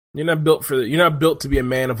You're not built to be a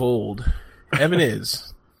man of old. Evan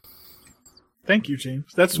is. Thank you,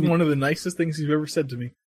 James. That's one of the nicest things you've ever said to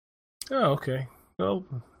me. Oh, okay. Well,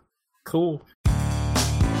 cool.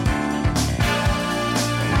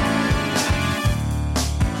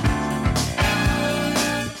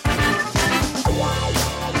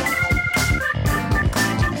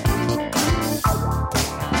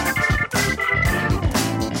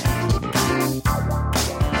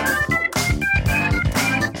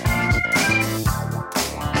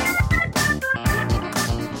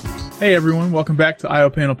 Hey everyone, welcome back to IO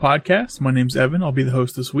Panel Podcast. My name's Evan. I'll be the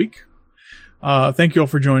host this week. Thank you all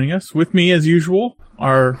for joining us. With me, as usual,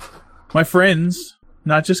 are my friends,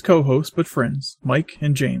 not just co-hosts, but friends, Mike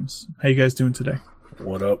and James. How you guys doing today?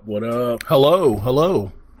 What up, what up?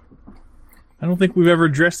 Hello. I don't think we've ever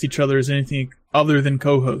addressed each other as anything other than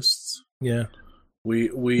co-hosts. Yeah.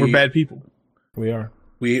 We're bad people. We are.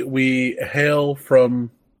 We hail from,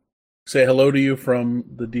 say hello to you from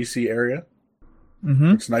the DC area.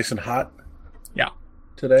 Mm-hmm. It's nice and hot. Yeah.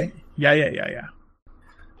 Today. Yeah.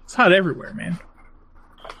 It's hot everywhere, man.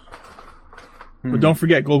 But don't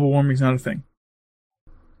forget, global warming's not a thing.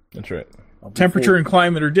 That's right. Temperature and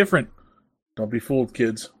climate are different. Don't be fooled,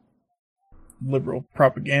 kids. Liberal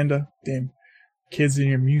propaganda. Damn kids in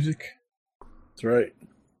your music. That's right.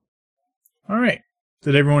 All right.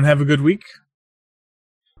 Did everyone have a good week?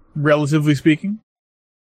 Relatively speaking.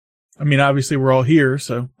 I mean, obviously we're all here,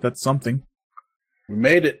 so that's something. We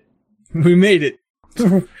made it. We made it.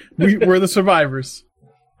 We're the survivors.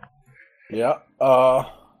 Yeah.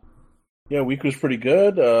 Week was pretty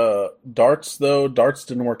good. Darts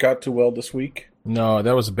didn't work out too well this week. No,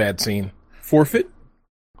 that was a bad scene. Forfeit?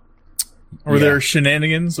 Or there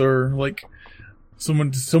shenanigans, or like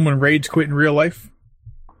someone rage quit in real life?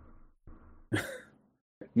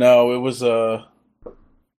 No, it was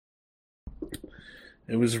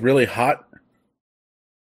really hot.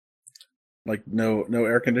 Like no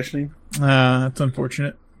air conditioning. That's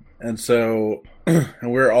unfortunate. And so, and we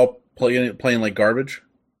were all playing like garbage.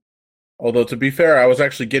 Although to be fair, I was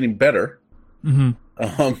actually getting better.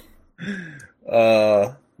 Mm-hmm.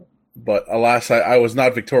 But alas, I was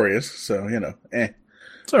not victorious. So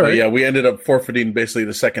It's all right. Yeah, we ended up forfeiting basically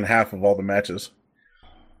the second half of all the matches.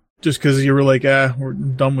 Just because you were like, we're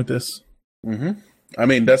done with this. Mm-hmm. I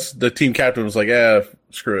mean, that's the team captain was like,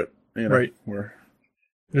 screw it. Right.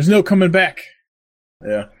 There's no coming back.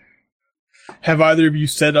 Yeah. Have either of you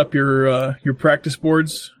set up your practice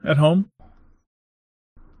boards at home?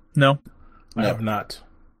 No? I have not.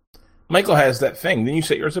 Michael has that thing. Then you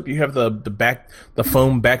set yours up. You have the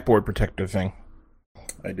foam backboard protector thing.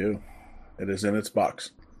 I do. It is in its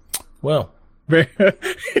box. Well. Very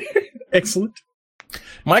excellent.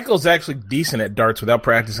 Michael's actually decent at darts without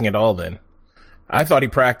practicing at all then. I thought he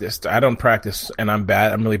practiced. I don't practice, and I'm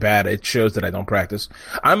bad. I'm really bad. It shows that I don't practice.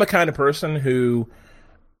 I'm a kind of person who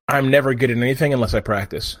I'm never good at anything unless I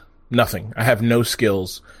practice. Nothing. I have no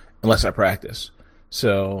skills unless I practice.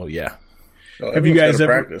 So, yeah. Well, have you guys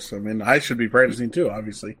ever practice? I mean, I should be practicing too,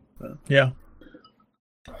 obviously. Yeah.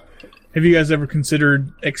 Have you guys ever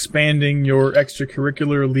considered expanding your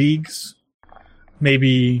extracurricular leagues?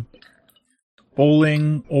 Maybe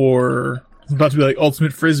bowling or... It's about to be like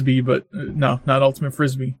Ultimate Frisbee, but no, not Ultimate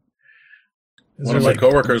Frisbee. One of my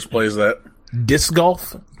coworkers plays that. Disc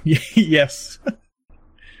golf? Yes.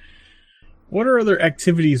 What are other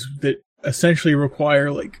activities that essentially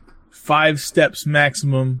require like 5 steps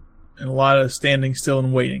maximum and a lot of standing still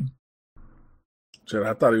and waiting? Shit,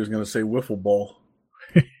 I thought he was going to say wiffle ball.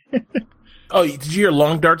 Oh, did you hear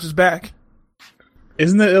long darts is back?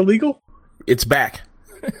 Isn't that illegal? It's back.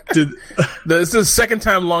 This is third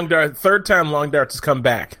time long darts has come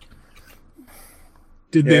back.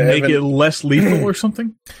 Did they make it less lethal or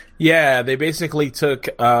something? Yeah, they basically took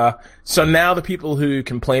so now the people who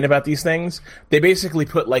complain about these things, they basically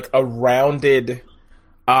put like a rounded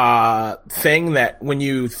thing that when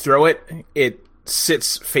you throw it, it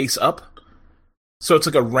sits face up. So it's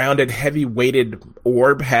like a rounded, heavy weighted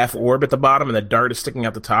half orb at the bottom, and the dart is sticking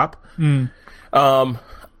out the top.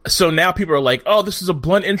 So now people are like, "Oh, this is a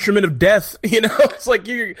blunt instrument of death." It's like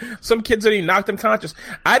some kids that he knocked unconscious.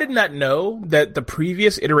 I did not know that the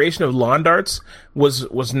previous iteration of lawn darts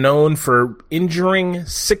was known for injuring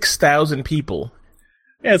 6,000 people.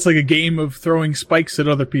 Yeah, it's like a game of throwing spikes at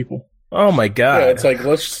other people. Oh my god! Yeah, it's like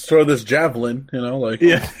let's throw this javelin.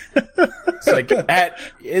 Yeah, it's like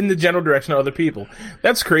in the general direction of other people.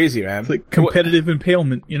 That's crazy, man. It's like competitive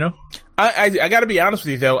impalement. I got to be honest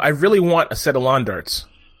with you though. I really want a set of lawn darts.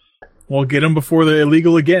 Well, get them before they're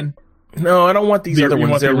illegal again. No, I don't want these other You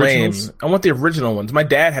ones. want the They're lame. originals? I want the original ones. My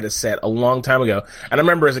dad had a set a long time ago, and I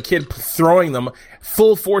remember as a kid throwing them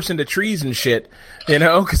full force into trees and shit. You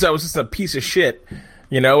know, because I was just a piece of shit.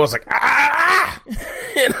 You know, I was like ah,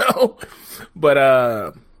 you know.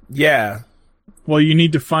 But yeah. Well, you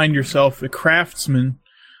need to find yourself a craftsman,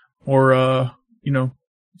 or you know,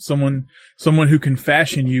 someone who can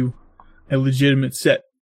fashion you a legitimate set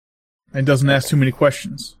and doesn't ask too many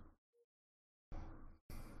questions.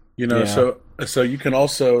 You know, so you can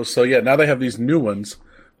also now they have these new ones.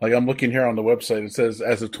 Like I'm looking here on the website, it says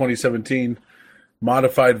as of 2017,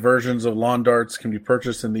 modified versions of lawn darts can be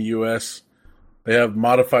purchased in the U.S. They have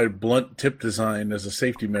modified blunt tip design as a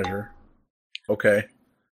safety measure. Okay.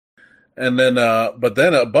 And then, but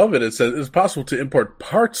then above it, it says it's possible to import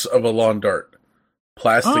parts of a lawn dart,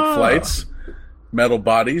 plastic flights, metal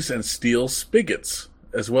bodies, and steel spigots,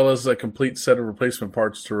 as well as a complete set of replacement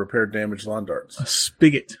parts to repair damaged lawn darts. A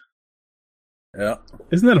spigot. Yeah.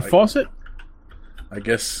 Isn't that a faucet? I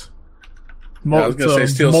guess. I was gonna say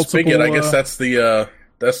steel spigot. I guess that's the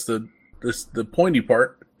pointy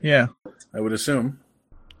part. Yeah. I would assume.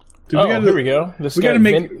 Dude, here we go. We got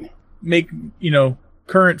to make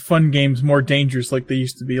current fun games more dangerous, like they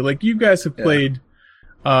used to be. Like you guys have played.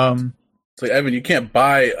 It's like, Evan, you can't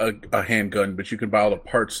buy a handgun, but you can buy all the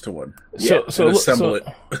parts to one. So assemble it.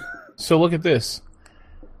 So look at this.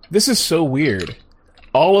 This is so weird.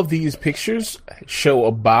 All of these pictures show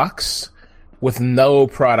a box with no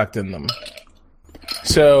product in them.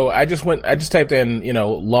 So I just typed in,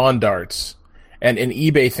 lawn darts, and an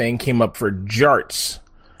eBay thing came up for jarts.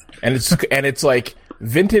 And it's like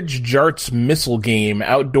vintage jarts missile game,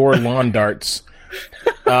 outdoor lawn darts.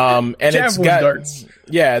 And it's got darts.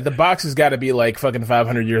 Yeah, the box has got to be like fucking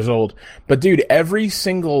 500 years old. But dude, every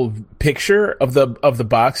single picture of the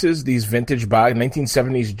boxes, these vintage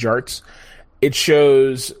 1970s jarts, it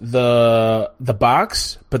shows the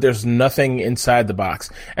box, but there's nothing inside the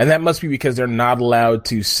box. And that must be because they're not allowed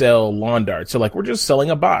to sell lawn darts. So like, we're just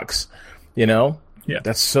selling a box, Yeah.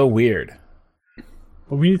 That's so weird.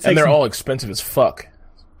 But we need to take and they're all expensive as fuck.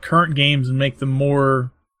 Current games and make them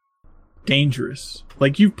more dangerous.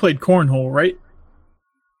 Like you've played Cornhole, right?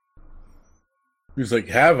 He's like,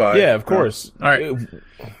 have I? Yeah, of course. All right.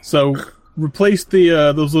 So replace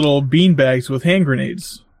those little bean bags with hand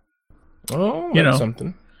grenades. Oh, that's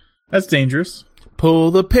something. That's dangerous.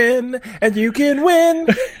 Pull the pin and you can win.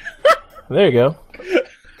 There you go.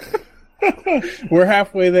 We're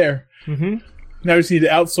halfway there. Mm-hmm. Now we just need to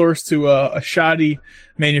outsource to a shoddy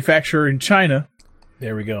manufacturer in China.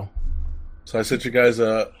 There we go. So I sent you guys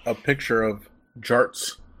a picture of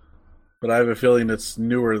jarts, but I have a feeling it's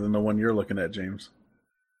newer than the one you're looking at, James.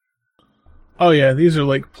 Oh yeah, these are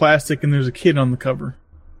like plastic, and there's a kid on the cover.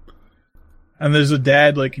 And there's a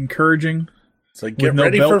dad like encouraging. It's like, get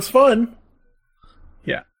ready for fun.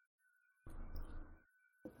 Yeah.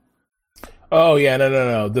 Oh yeah,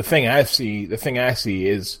 no. The thing I see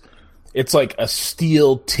is it's like a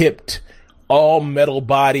steel tipped, all metal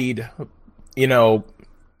bodied,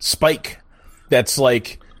 spike that's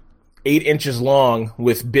like 8 inches long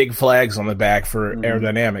with big flags on the back for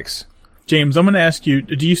aerodynamics. James, I'm going to ask you,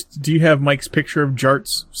 do you have Mike's picture of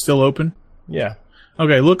jarts still open? Yeah.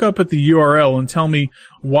 Okay, look up at the URL and tell me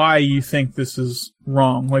why you think this is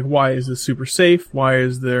wrong. Like, why is this super safe? Why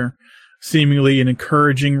is there seemingly an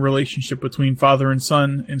encouraging relationship between father and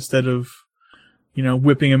son instead of,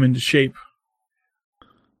 whipping them into shape?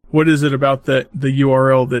 What is it about the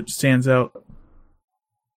URL that stands out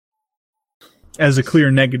as a clear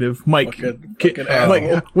negative? Mike,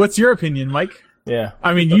 Mike, what's your opinion, Mike? Yeah.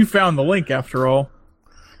 I mean, you found the link after all.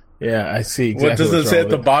 Yeah, I see exactly. What does it say at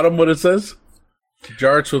the bottom? What it says?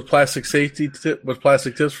 Jarts with plastic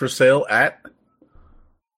plastic tips for sale at?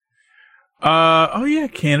 Oh yeah,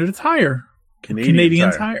 Canada Tire.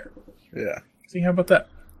 Canadian Tire. Yeah. See, how about that?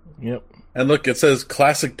 Yep. And look, it says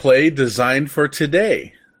classic play designed for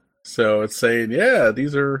today. So it's saying, yeah,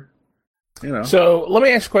 these are, So let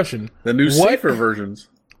me ask you a question. The new safer versions.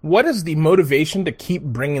 What is the motivation to keep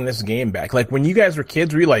bringing this game back? Like when you guys were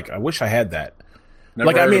kids, were you like, I wish I had that?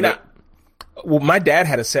 Well, my dad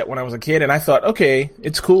had a set when I was a kid, and I thought, okay,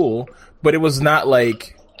 it's cool, but it was not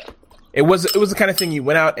like it was the kind of thing you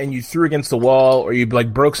went out and you threw against the wall, or you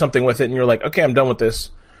like broke something with it, and you're like, okay, I'm done with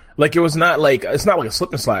this. Like it's not like a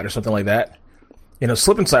slip and slide or something like that.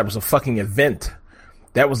 Slip and slide was a fucking event.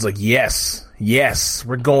 That was like, yes,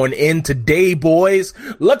 we're going in today, boys.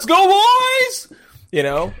 Let's go, boys.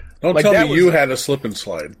 Don't tell me you had a slip and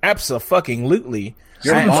slide. Absolutely.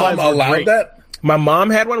 Your mom allowed that? My mom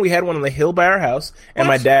had one. We had one on the hill by our house, and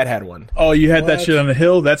my dad had one. Oh, you had that shit on the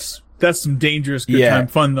hill? That's some dangerous good time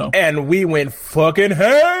fun, though. And we went fucking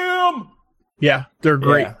ham! Yeah, they're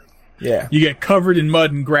great. Yeah. You get covered in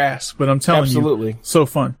mud and grass, but I'm telling Absolutely. you, so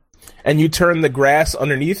fun. And you turn the grass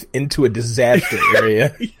underneath into a disaster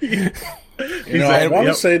area. You know, I want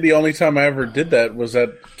to say the only time I ever did that was at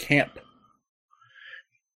camp.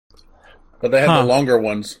 But they had the longer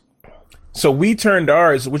ones. So we turned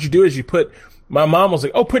ours. What you do is my mom was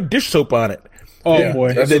like, oh, put dish soap on it. Oh,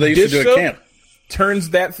 boy. That's what they used to do at camp. Turns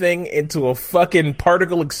that thing into a fucking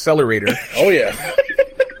particle accelerator. Oh, yeah.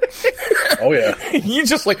 Oh, yeah. You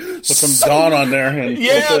just like... Put some Dawn on there. And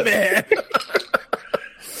man.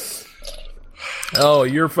 Oh,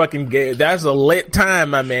 you're fucking gay. That's a lit time,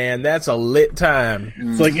 my man. That's a lit time.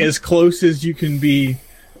 It's like as close as you can be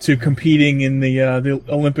to competing in the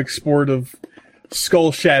Olympic sport of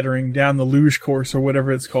skull shattering down the luge course or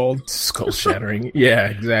whatever it's called. Skull shattering. Yeah,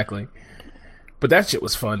 exactly. But that shit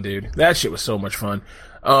was fun, dude. That shit was so much fun.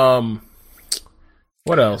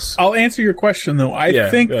 What else? I'll answer your question, though. I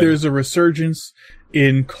think there's a resurgence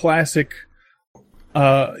in classic,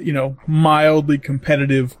 mildly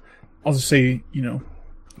competitive, I'll just say,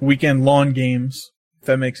 weekend lawn games, if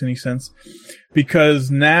that makes any sense. Because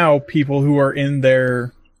now people who are in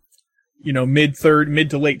their, mid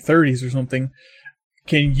to late 30s or something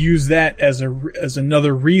can use that as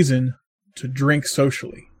another reason to drink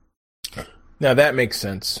socially. Now that makes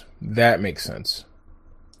sense.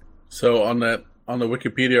 So on the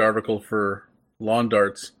Wikipedia article for lawn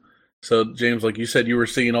darts, so James, like you said, you were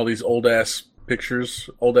seeing all these old ass pictures,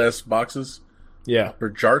 old ass boxes. Yeah.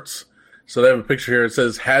 For jarts. So they have a picture here. It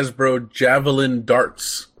says Hasbro Javelin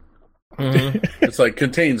Darts. Mm-hmm. It's like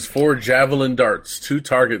contains 4 javelin darts, 2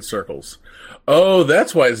 target circles. Oh,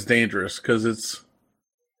 that's why it's dangerous, because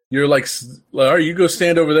you're like, all right, you go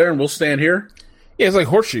stand over there and we'll stand here. Yeah, it's like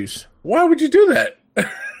horseshoes. Why would you do that?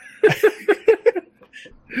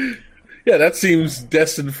 Yeah, that seems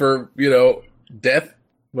destined for, death.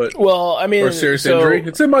 But well, I mean, or serious injury.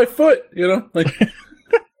 It's in my foot, like.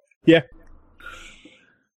 Yeah.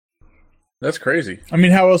 That's crazy. I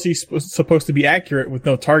mean, how else are you supposed to be accurate with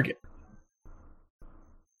no target?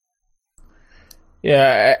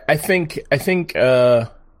 Yeah, I think I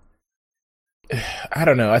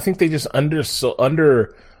don't know. I think they just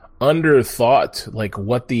underthought like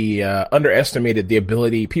what the underestimated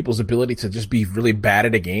people's ability to just be really bad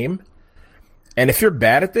at a game. And if you're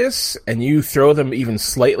bad at this and you throw them even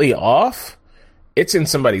slightly off, it's in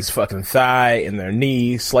somebody's fucking thigh, in their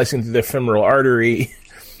knee, slicing through the femoral artery.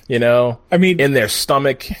 I mean, in their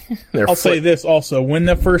stomach. I'll say this also. When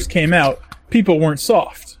that first came out, people weren't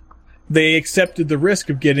soft. They accepted the risk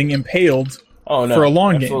of getting impaled for a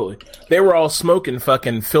long game. They were all smoking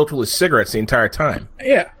fucking filterless cigarettes the entire time.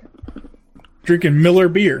 Yeah. Drinking Miller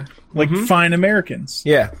beer. Like fine Americans.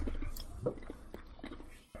 Yeah.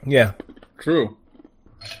 Yeah. True.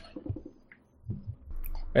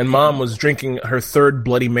 And Mom was drinking her 3rd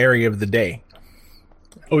Bloody Mary of the day.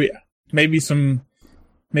 Oh, yeah. Maybe some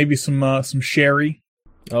sherry.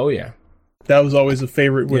 Oh yeah, that was always a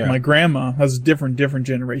favorite with my grandma. That's a different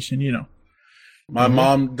generation, My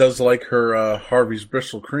mom does like her Harvey's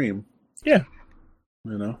Bristol Cream. Yeah,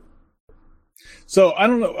 So I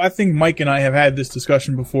don't know. I think Mike and I have had this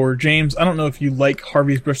discussion before. James, I don't know if you like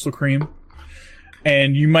Harvey's Bristol Cream,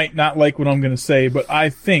 and you might not like what I'm going to say, but I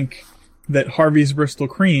think that Harvey's Bristol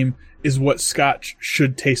Cream is what Scotch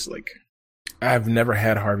should taste like. I've never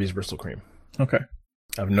had Harvey's Bristol Cream. Okay.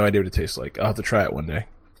 I have no idea what it tastes like. I'll have to try it one day.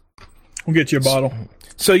 We'll get you a bottle.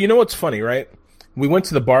 So you know what's funny, right? We went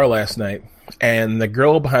to the bar last night, and the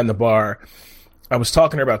girl behind the bar, I was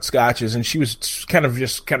talking to her about scotches, and she was kind of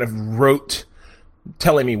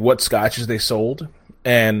telling me what scotches they sold.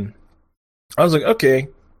 And I was like, okay.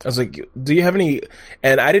 I was like, do you have any?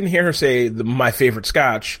 And I didn't hear her say my favorite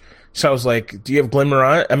scotch. So I was like, do you have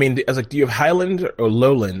Glenmorangie? I was like, do you have Highland or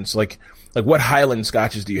Lowlands? Like what Highland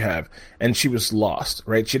scotches do you have? And she was lost,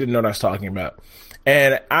 right? She didn't know what I was talking about.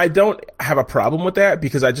 And I don't have a problem with that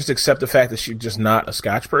because I just accept the fact that she's just not a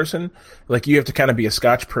scotch person. Like, you have to kind of be a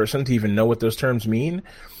scotch person to even know what those terms mean.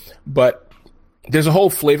 But there's a whole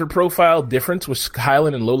flavor profile difference with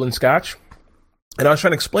Highland and Lowland scotch. And I was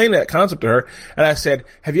trying to explain that concept to her. And I said,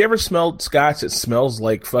 have you ever smelled scotch that smells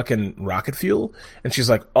like fucking rocket fuel? And she's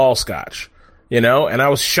like, all scotch, And I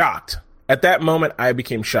was shocked. At that moment, I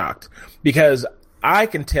became shocked because I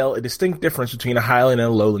can tell a distinct difference between a Highland and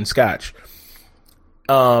a Lowland Scotch,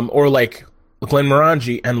 or like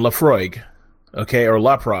Glenmorangie and Laphroaig, okay, or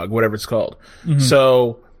Laphroaig, whatever it's called. Mm-hmm.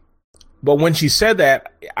 So, but when she said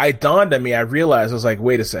that, it dawned on me. I realized I was like,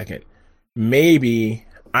 wait a second, maybe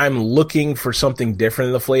I'm looking for something different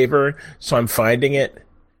in the flavor, so I'm finding it.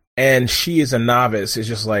 And she is a novice. Is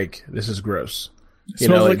just like, this is gross. It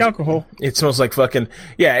smells like alcohol. It smells like fucking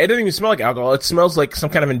yeah. It doesn't even smell like alcohol. It smells like some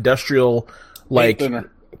kind of industrial like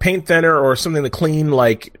paint thinner or something to clean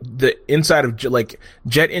like the inside of like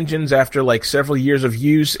jet engines after like several years of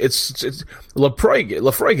use. It's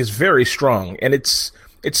Laphroaig is very strong, and it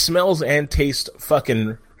smells and tastes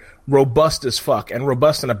fucking robust as fuck, and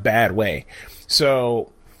robust in a bad way.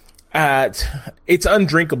 So it's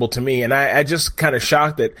undrinkable to me, and I just kind of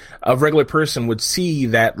shocked that a regular person would see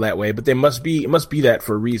that way, but it must be that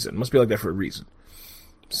for a reason. It must be like that for a reason.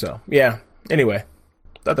 So yeah. Anyway,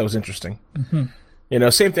 thought that was interesting. Mm-hmm. You know,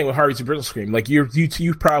 same thing with Harvey's Bristol Cream. Like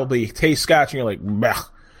you probably taste Scotch and you're like, bah,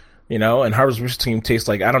 you know, and Harvey's Bristol Cream tastes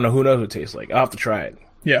like I don't know who knows what it tastes like. I'll have to try it.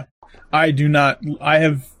 Yeah, I do not.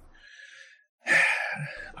 I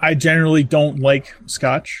generally don't like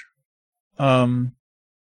Scotch.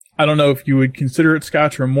 I don't know if you would consider it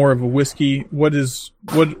Scotch or more of a whiskey. What's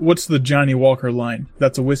the Johnny Walker line?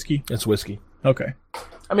 That's a whiskey? It's whiskey. Okay.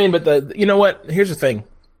 I mean, but you know what? Here's the thing.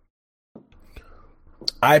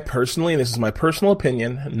 I personally, and this is my personal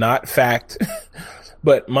opinion, not fact,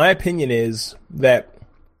 but my opinion is that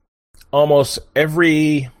almost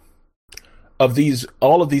all of these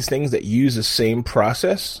things that use the same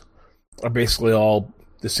process are basically all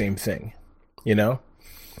the same thing, you know?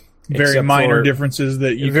 Very minor differences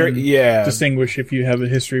that you can distinguish if you have a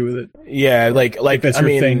history with it. Yeah, like that's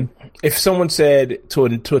your thing. If someone said to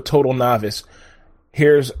a total novice,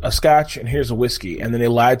 here's a Scotch and here's a whiskey, and then they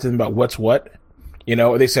lied to them about what's what, you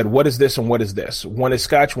know, or they said, what is this and what is this? One is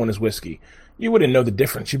Scotch, one is whiskey. You wouldn't know the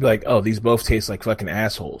difference. You'd be like, oh, these both taste like fucking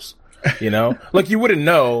assholes, you know? Like, you wouldn't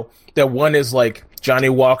know that one is like Johnny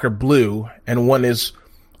Walker Blue and one is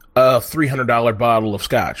a $300 bottle of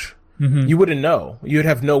Scotch. Mm-hmm. You wouldn't know. You'd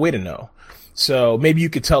have no way to know. So maybe you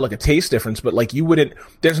could tell like a taste difference, but like you wouldn't,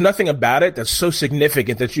 there's nothing about it that's so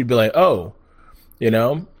significant that you'd be like, oh, you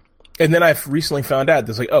know? And then I've recently found out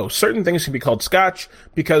there's like, oh, certain things can be called Scotch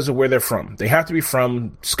because of where they're from. They have to be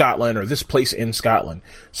from Scotland or this place in Scotland.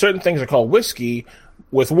 Certain things are called whiskey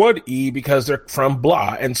with one E because they're from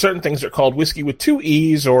blah. And certain things are called whiskey with two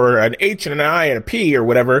E's or an H and an I and a P or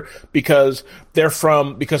whatever because they're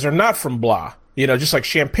not from blah. You know, just like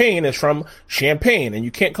champagne is from Champagne, and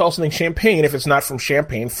you can't call something champagne if it's not from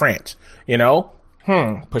Champagne, France. You know?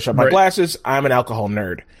 Push up my glasses. I'm an alcohol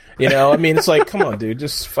nerd. You know? I mean, it's like, come on, dude.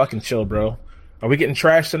 Just fucking chill, bro. Are we getting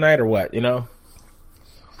trashed tonight or what? You know?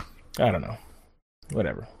 I don't know.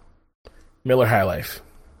 Whatever. Miller High Life.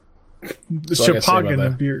 The Champagne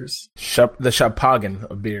of beers. The Champagne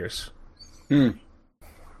of beers.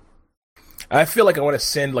 I feel like I want to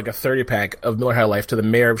send like a 30-pack of Miller High Life to the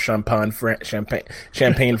mayor of Champagne, France.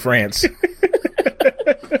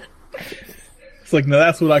 It's like, no,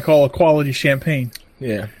 that's what I call a quality champagne.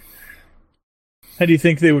 Yeah. How do you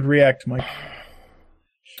think they would react, Mike?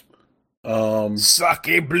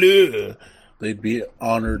 Sake bleu. They'd be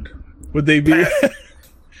honored. Would they be?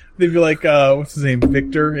 They'd be like, what's his name,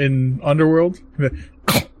 Victor in Underworld?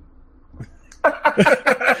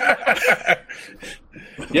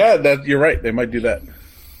 Yeah, you're right. They might do that.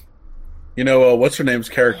 You know, what's her name's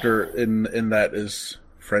character in that is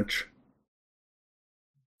French.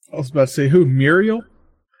 I was about to say who? Muriel?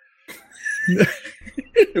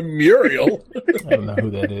 Muriel? I don't know who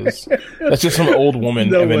that is. That's just some old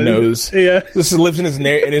woman Evan knows. Yeah. This lives in his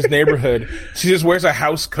neighborhood. She just wears a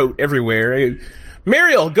house coat everywhere.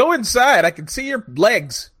 Muriel, go inside. I can see your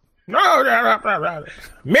legs.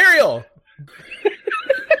 Muriel!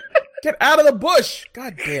 Get out of the bush!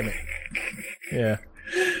 God damn it. Yeah.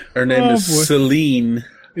 Her name is Celine.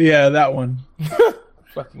 Yeah, that one.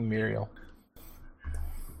 Fucking Muriel.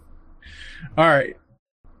 All right.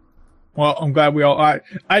 Well, I'm glad we all... I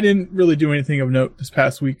didn't really do anything of note this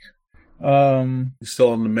past week. You still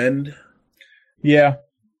on the mend? Yeah.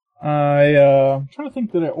 I'm trying to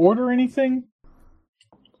think, did I order anything?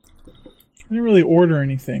 I didn't really order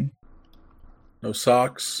anything. No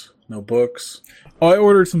socks? No books? Oh, I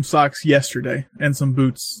ordered some socks yesterday and some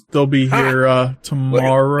boots. They'll be here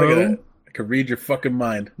tomorrow. Look at that. I can read your fucking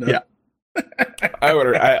mind. No. Yeah.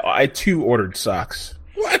 I too ordered socks.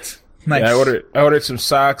 What? Nice. Yeah, I ordered some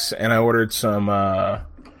socks and I ordered some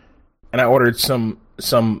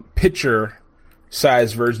pitcher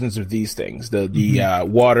size versions of these things. The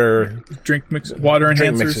water drink mix, water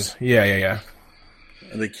enhancers. Mixes. Yeah.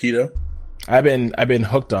 Are they keto? I've been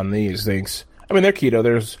hooked on these things. I mean, they're keto.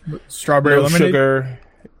 There's strawberry lemonade, sugar.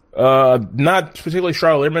 Not particularly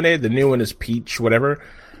strawberry lemonade. The new one is peach, whatever.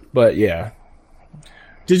 But yeah.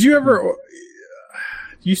 Did you ever?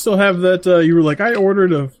 You still have that? You were like, I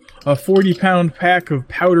ordered a 40-pound pack of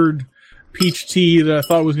powdered peach tea that I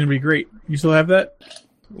thought was going to be great. You still have that?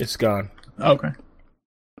 It's gone. Okay.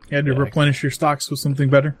 You had to replenish your stocks with something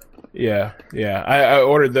better. Yeah. I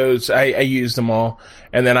ordered those. I used them all,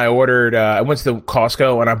 and then I ordered. I went to the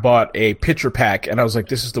Costco and I bought a pitcher pack, and I was like,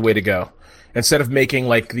 "This is the way to go." Instead of making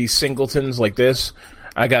like these singletons like this,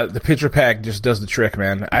 I got the pitcher pack. Just does the trick,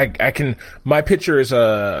 man. I can. My pitcher is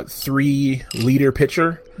a 3-liter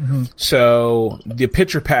pitcher, so the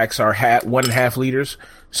pitcher packs are 1.5 liters.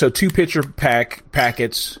 So 2 pitcher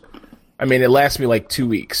packets. I mean, it lasts me like 2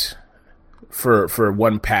 weeks for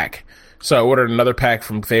 1 pack. So I ordered another pack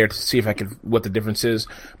from there to see if I could what the difference is.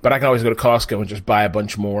 But I can always go to Costco and just buy a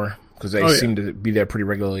bunch more because they seem to be there pretty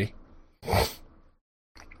regularly.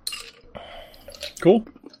 Cool.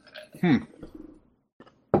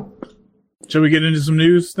 Shall we get into some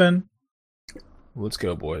news then? Let's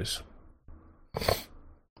go, boys.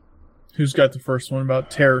 Who's got the first one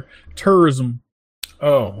about terrorism?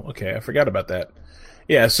 Oh, okay. I forgot about that.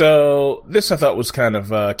 Yeah, so this I thought was kind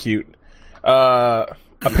of cute.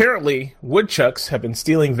 Apparently, woodchucks have been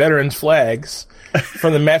stealing veterans' flags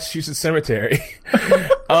from the Massachusetts cemetery.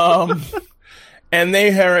 And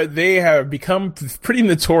they have become pretty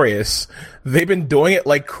notorious. They've been doing it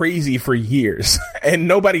like crazy for years, and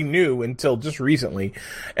nobody knew until just recently.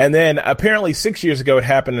 And then apparently 6 years ago, it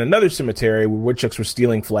happened in another cemetery where woodchucks were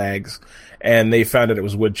stealing flags, and they found out it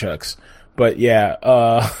was woodchucks. But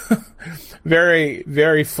yeah, very,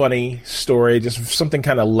 very funny story. Just something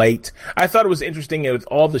kind of light. I thought it was interesting with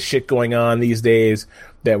all the shit going on these days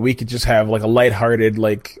that we could just have like a lighthearted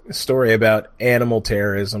like story about animal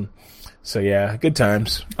terrorism. So yeah, good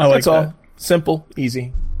times. I like That's that. all. Simple,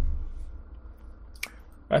 easy.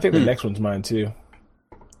 I think the next one's mine too.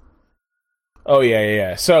 Oh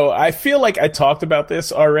yeah. So I feel like I talked about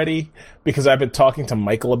this already because I've been talking to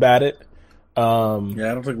Michael about it. Yeah,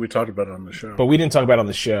 I don't think we talked about it on the show. But we didn't talk about it on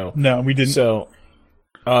the show. No, we didn't. So,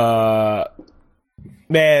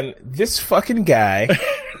 man, this fucking guy.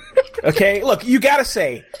 Okay, look, you gotta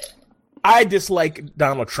say, I dislike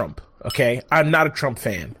Donald Trump. Okay, I'm not a Trump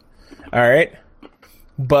fan. All right,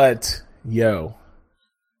 but yo,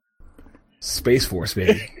 Space Force,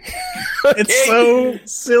 baby. It's so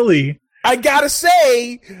silly. I gotta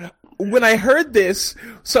say, when I heard this,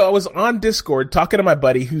 so I was on Discord talking to my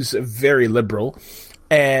buddy who's very liberal,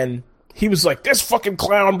 and he was like, "This fucking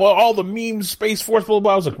clown, blah, all the memes, Space Force, blah,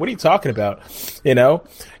 blah." I was like, "What are you talking about?" You know?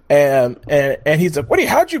 And he's like,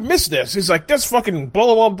 how'd you miss this? He's like, "This fucking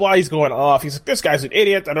blah, blah, blah." He's going off. He's like, "This guy's an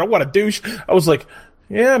idiot. I don't want a douche." I was like,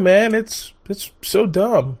 "Yeah, man, it's so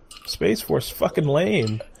dumb. Space Force fucking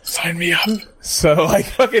lame." Sign me up. So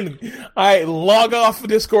I log off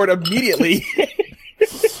Discord immediately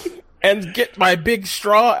and get my big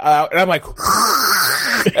straw out, and I'm like,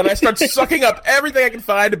 and I start sucking up everything I can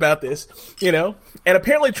find about this, you know? And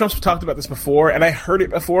apparently Trump's talked about this before, and I heard it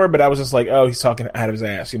before, but I was just like, oh, he's talking out of his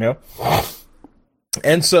ass, you know?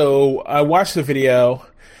 And so I watched the video,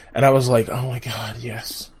 and I was like, oh my God,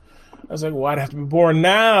 yes. I was like, why'd I have to be born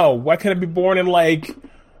now? Why can't I be born in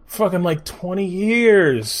fucking 20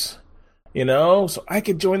 years, you know, so I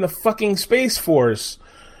could join the fucking Space Force.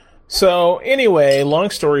 So anyway, long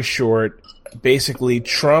story short, basically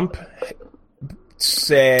Trump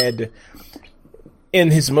said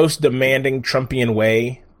in his most demanding Trumpian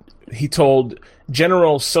way, he told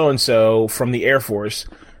General so-and-so from the Air Force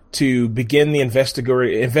to begin the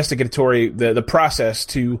investigatory the process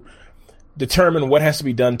to determine what has to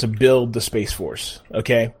be done to build the Space Force.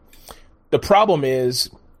 Okay. The problem is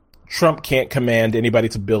Trump can't command anybody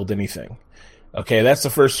to build anything. Okay, that's the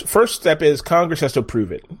first step is Congress has to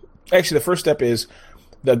approve it. Actually, the first step is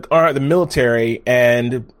the military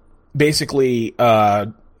and basically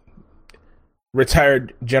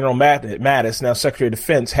retired General Mattis, now Secretary of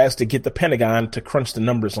Defense, has to get the Pentagon to crunch the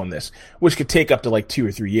numbers on this, which could take up to 2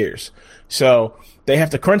 or 3 years. So they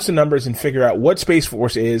have to crunch the numbers and figure out what Space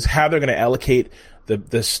Force is, how they're going to allocate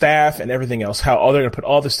the staff and everything else, how they're going to put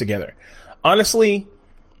all this together. Honestly,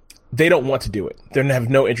 they don't want to do it. They have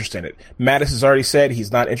no interest in it. Mattis has already said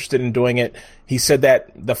he's not interested in doing it. He said that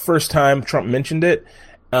the first time Trump mentioned it,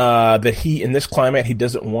 that in this climate, he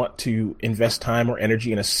doesn't want to invest time or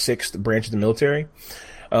energy in a 6th branch of the military.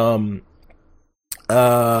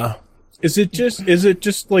 Is it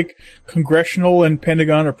just like congressional and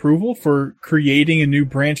Pentagon approval for creating a new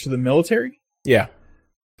branch of the military? Yeah.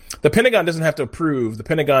 The Pentagon doesn't have to approve. The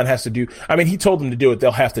Pentagon has to do. I mean, he told them to do it.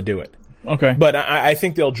 They'll have to do it. Okay. But I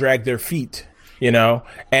think they'll drag their feet, you know,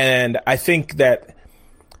 and I think that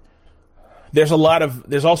there's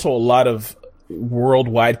also a lot of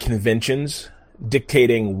worldwide conventions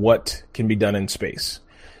dictating what can be done in space.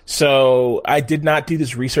 So I did not do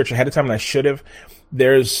this research ahead of time, and I should have.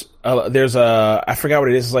 There's I forgot what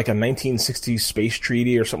it is. It's like a 1960s space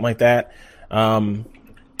treaty or something like that.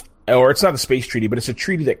 or it's not a space treaty, but it's a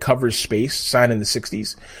treaty that covers space, signed in the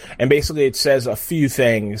 60s. And basically it says a few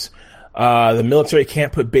things. The military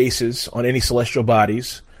can't put bases on any celestial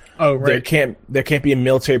bodies. Oh, right. There can't be a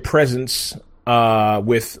military presence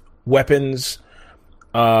with weapons,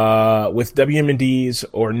 with WMDs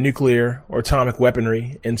or nuclear or atomic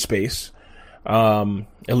weaponry in space.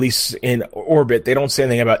 At least in orbit. They don't say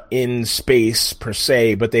anything about in space per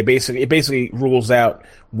se, but it basically rules out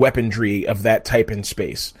weaponry of that type in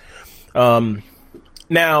space.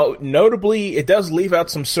 Now, notably, it does leave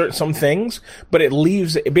out some things, but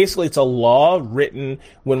basically it's a law written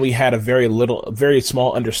when we had a very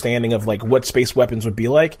small understanding of like what space weapons would be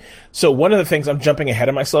like. So one of the things, I'm jumping ahead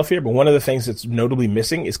of myself here, but one of the things that's notably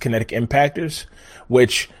missing is kinetic impactors,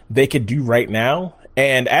 which they could do right now.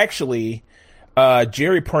 And actually,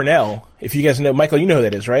 Jerry Pournelle, if you guys know, Michael, you know who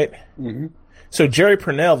that is, right? Mm-hmm. So Jerry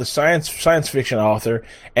Pournelle, the science fiction author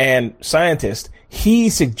and scientist, he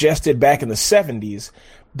suggested back in the 70s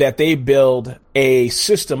that they build a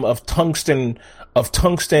system of tungsten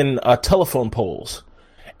telephone poles,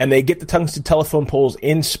 and they get the tungsten telephone poles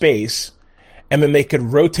in space, and then they could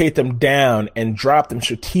rotate them down and drop them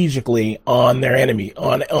strategically on their enemy,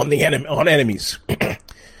 on enemies.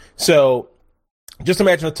 So just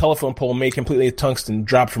imagine a telephone pole made completely of tungsten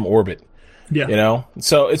dropped from orbit. Yeah. You know?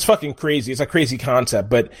 So it's fucking crazy. It's a crazy concept,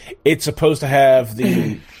 but it's supposed to have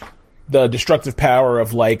the destructive power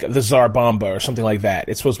of like the Tsar Bomba or something like that.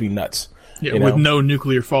 It's supposed to be nuts. Yeah, with no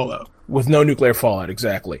nuclear fallout. With no nuclear fallout,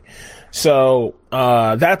 exactly. So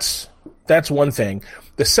that's one thing.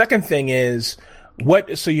 The second thing is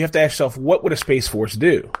so you have to ask yourself, what would a Space Force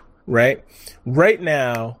do? Right? Right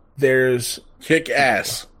now, there's kick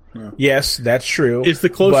ass. Yes, that's true. It's the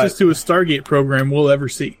closest to a Stargate program we'll ever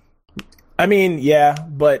see. I mean, yeah,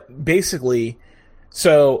 but basically,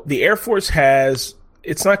 so the Air Force has,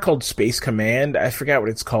 it's not called Space Command, I forgot what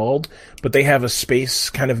it's called, but they have a space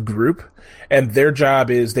kind of group, and their job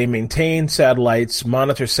is they maintain satellites,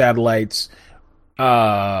 monitor satellites,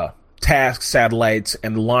 task satellites,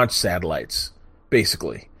 and launch satellites,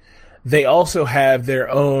 basically. They also have their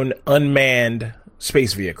own unmanned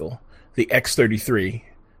space vehicle, the X-33,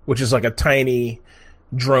 which is like a tiny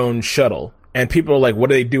drone shuttle. And people are like, what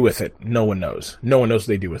do they do with it? No one knows. No one knows what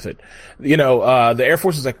they do with it. You know, the Air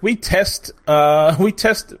Force is like, we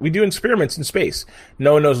do experiments in space.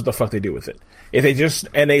 No one knows what the fuck they do with it.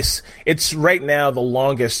 It's right now the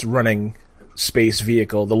longest running space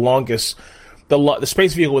vehicle. The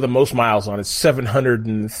space vehicle with the most miles on it,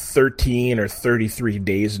 713 or 33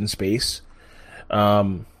 days in space.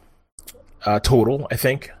 Total, I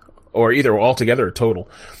think. Or either altogether or total.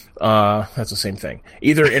 That's the same thing.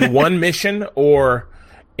 Either in one mission or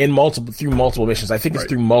through multiple missions. I think it's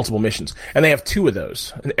through multiple missions. And they have two of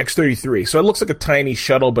those, an X-33. So it looks like a tiny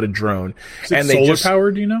shuttle, but a drone. Is it solar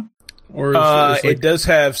powered, do you know? Or it does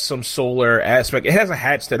have some solar aspect. It has a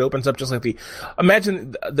hatch that opens up just like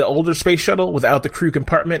imagine the older space shuttle without the crew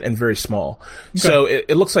compartment and very small. Okay. So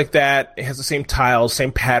it looks like that. It has the same tiles,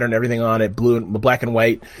 same pattern, everything on it, black and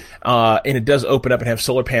white. And it does open up and have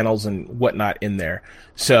solar panels and whatnot in there.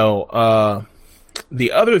 So,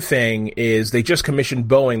 the other thing is they just commissioned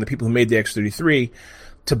Boeing, the people who made the X-33,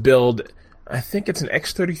 to build, I think it's an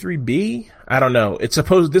X-33B? I don't know. This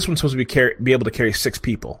one's supposed to be able to carry 6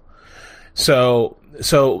 people. So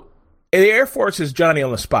the Air Force is Johnny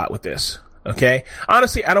on the spot with this, okay?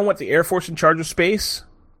 Honestly, I don't want the Air Force in charge of space.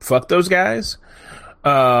 Fuck those guys.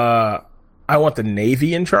 I want the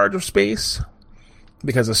Navy in charge of space,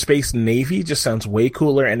 because a space Navy just sounds way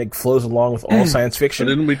cooler and it flows along with all science fiction.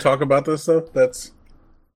 But didn't we talk about this, though? That's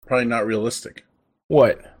probably not realistic.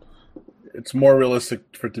 What? It's more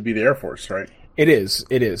realistic for it to be the Air Force, right? It is.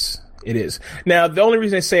 Now, the only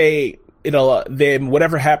reason I say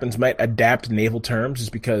whatever happens might adapt naval terms is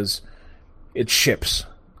because it's ships,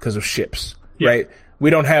 right? We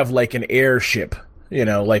don't have like an airship, you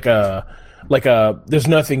know, there's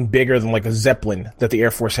nothing bigger than like a Zeppelin that the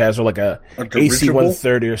Air Force has, or like a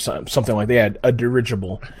AC-130 or something like that, a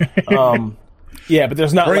dirigible. Yeah, but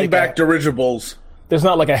there's not bring back dirigibles. There's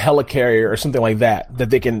not like a helicarrier or something like that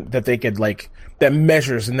that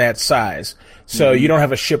measures in that size. So you don't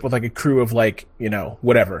have a ship with like a crew of like, you know,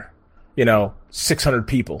 whatever. 600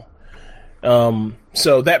 people.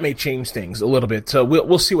 So that may change things a little bit. So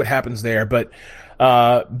we'll see what happens there. But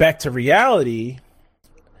back to reality,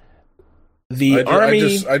 the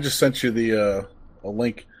Army. I just sent you a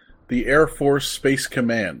link. The Air Force Space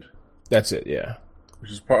Command. That's it. Yeah.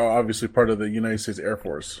 Which is obviously part of the United States Air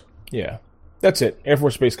Force. Yeah, that's it. Air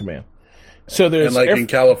Force Space Command. So there's in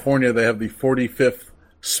California, they have the 45th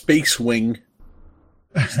Space Wing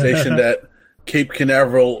stationed at Cape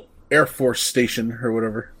Canaveral Air Force Station or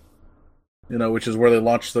whatever. which is where they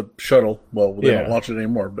launched the shuttle. Well, they don't launch it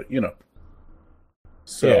anymore, but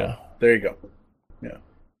So there you go. Yeah.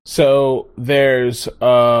 So there's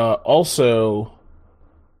also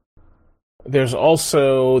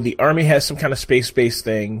the Army has some kind of space-based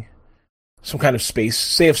thing, some kind of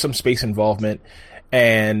space. They have some space involvement,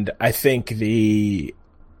 and I think the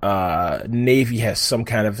Navy has some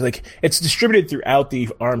kind of it's distributed throughout the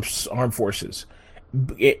armed forces.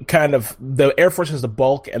 The Air Force has the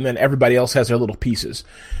bulk, and then everybody else has their little pieces.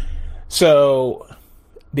 So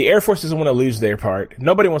the Air Force doesn't want to lose their part.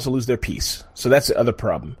 Nobody wants to lose their piece. So that's the other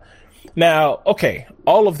problem. Now, okay,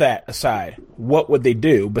 all of that aside, what would they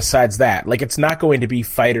do besides that? It's not going to be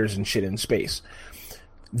fighters and shit in space.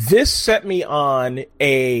 This set me on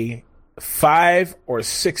a 5 or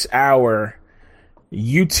 6 hour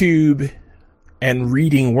YouTube and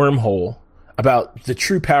reading wormhole about the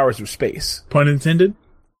true powers of space. Pun intended?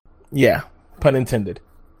 Yeah, pun intended.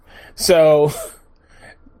 So,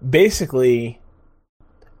 basically,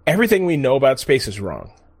 everything we know about space is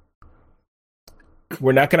wrong.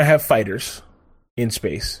 We're not going to have fighters in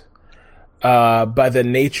space. By the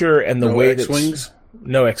nature and the way X-wings?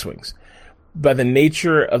 No X-wings. By the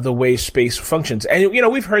nature of the way space functions. And,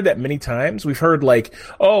 we've heard that many times. We've heard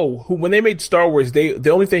when they made Star Wars, the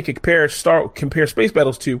only thing they could compare space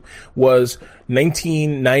battles to was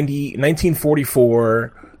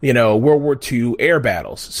 1944, World War II air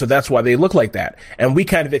battles. So that's why they look like that. And we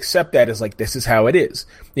kind of accept that as this is how it is,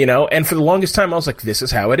 and for the longest time I was like, this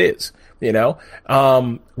is how it is,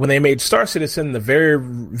 when they made Star Citizen, the very,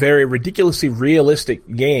 very ridiculously realistic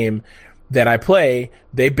game that I play,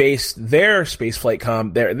 they based their spaceflight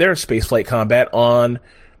combat on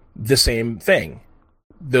the same thing,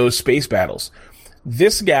 those space battles.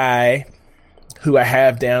 This guy, who I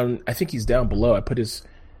have down, I think he's down below. I put his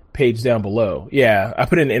page down below. Yeah, I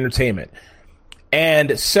put it in entertainment.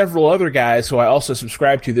 And several other guys who I also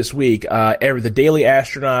subscribe to this week, the Daily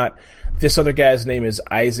Astronaut. This other guy's name is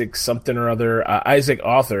Isaac something or other, Isaac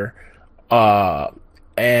Author,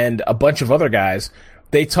 and a bunch of other guys.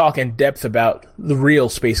 They talk in depth about the real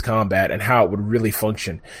space combat and how it would really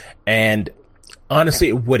function. And honestly,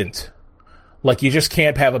 it wouldn't. You just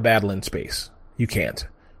can't have a battle in space. You can't.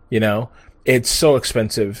 It's so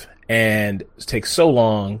expensive and it takes so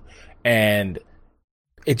long, and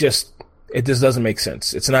it just doesn't make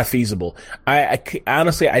sense. It's not feasible. I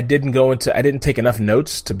honestly, I didn't take enough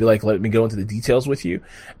notes to be let me go into the details with you,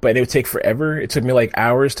 but it would take forever. It took me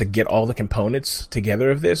hours to get all the components together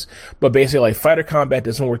of this. But basically, fighter combat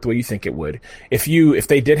doesn't work the way you think it would. If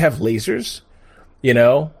they did have lasers,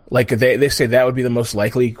 they say that would be the most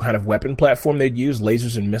likely kind of weapon platform they'd use,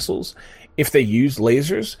 lasers and missiles. If they used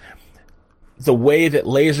lasers, the way that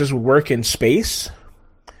lasers would work in space,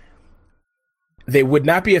 they would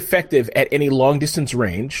not be effective at any long distance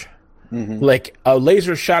range. Mm-hmm. A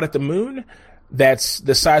laser shot at the moon, that's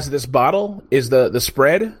the size of this bottle, is the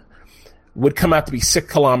spread, would come out to be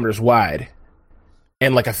 6 kilometers wide,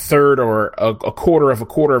 and a third or a quarter of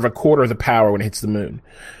the power when it hits the moon.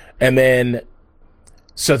 And then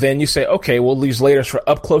you say, okay, we'll use lasers for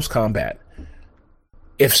up close combat.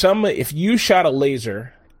 If you shot a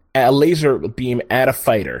laser beam at a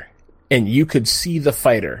fighter and you could see the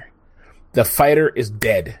fighter is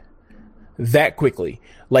dead that quickly.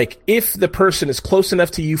 If the person is close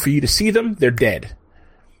enough to you for you to see them, they're dead.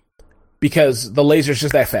 Because the laser's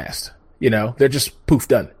just that fast. They're just poof,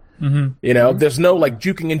 done. Mm-hmm. There's no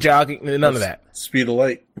juking and jogging, none of that. Speed of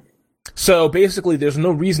light. So basically, there's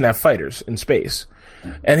no reason to have fighters in space.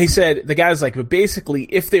 And he said, the guy's but basically,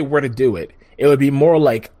 if they were to do it, it would be more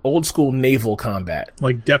like old school naval combat.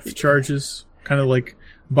 Depth charges, kind of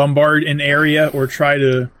bombard an area or try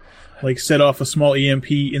to set off a small EMP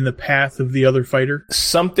in the path of the other fighter?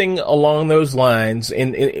 Something along those lines,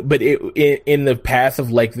 in the path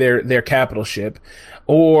of their capital ship,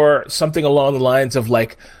 or something along the lines of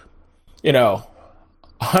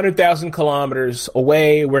 100,000 kilometers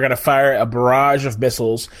away, we're going to fire a barrage of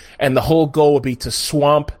missiles, and the whole goal would be to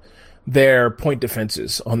swamp their point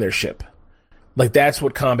defenses on their ship. That's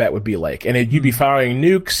what combat would be like. And you'd be firing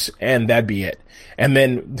nukes, and that'd be it. And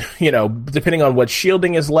then, depending on what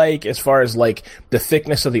shielding is as far as the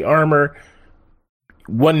thickness of the armor,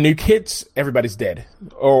 one nuke hits, everybody's dead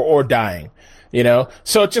or dying,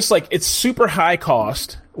 So it's just it's super high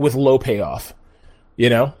cost with low payoff,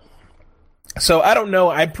 So I don't know.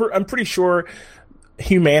 I'm pretty sure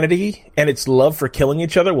humanity and its love for killing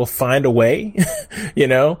each other will find a way,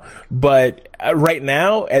 but right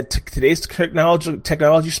now at today's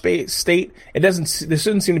technology state, there doesn't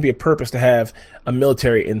seem to be a purpose to have a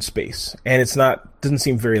military in space, and doesn't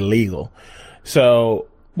seem very legal. So,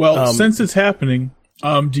 since it's happening,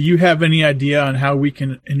 Do you have any idea on how we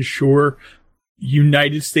can ensure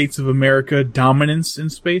United States of America dominance in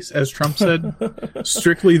space, as Trump said?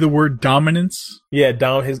 Strictly the word dominance? Yeah,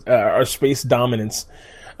 our space dominance.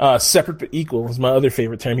 Separate but equal is my other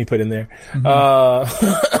favorite term he put in there.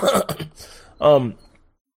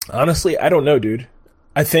 Honestly, I don't know, dude.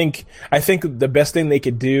 I think the best thing they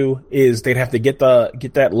could do is they'd have to get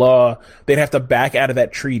that law. They'd have to back out of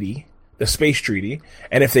that treaty, the space treaty,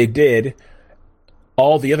 and if they did,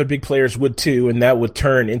 all the other big players would too, and that would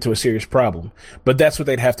turn into a serious problem. But that's what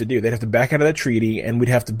they'd have to do. They'd have to back out of that treaty, and we'd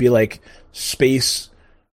have to be like a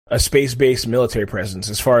space-based military presence,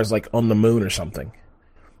 as far as like on the moon or something.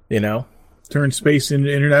 You know, turn space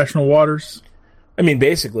into international waters. I mean,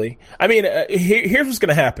 basically. I mean, here's what's going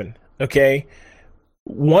to happen. Okay,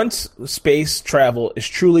 once space travel is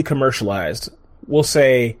truly commercialized, we'll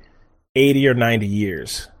say 80 or 90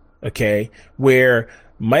 years. Okay, where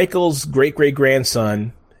Michael's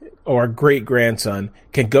great-great-grandson or great-grandson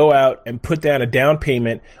can go out and put down a down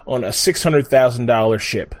payment on a $600,000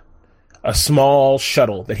 ship, a small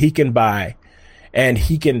shuttle that he can buy, and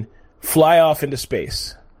he can fly off into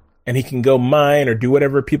space, and he can go mine or do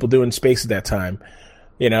whatever people do in space at that time,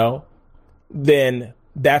 you know, then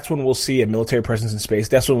that's when we'll see a military presence in space.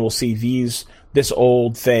 That's when we'll see this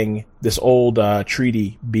old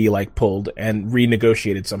treaty be like pulled and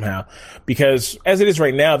renegotiated somehow. Because as it is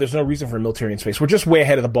right now, there's no reason for a military in space. We're just way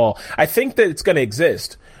ahead of the ball. I think that it's going to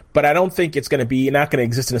exist, but I don't think it's going to be not going to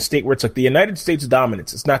exist in a state where it's like the United States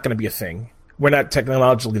dominance. It's not going to be a thing. We're not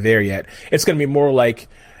technologically there yet. It's going to be more like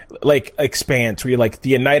Expanse, where you're like the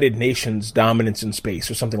United Nations dominance in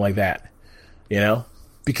space or something like that. You know?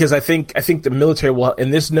 Because I think the military will,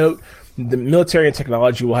 in this note, the military and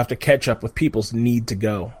technology will have to catch up with people's need to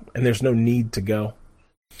go, and there's no need to go.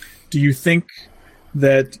 Do you think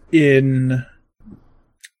that in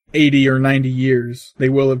 80 or 90 years they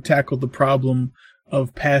will have tackled the problem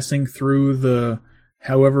of passing through the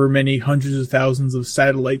however many hundreds of thousands of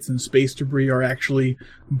satellites and space debris are actually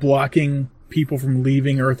blocking people from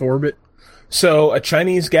leaving Earth orbit? So a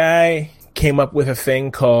Chinese guy came up with a thing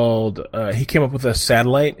called, he came up with a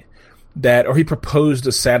satellite he proposed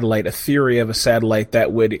a theory of a satellite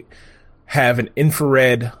that would have an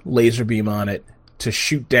infrared laser beam on it to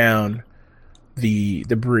shoot down the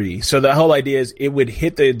debris. So the whole idea is it would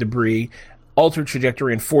hit the debris, alter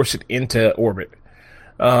trajectory, and force it into orbit.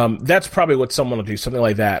 That's probably what someone will do, something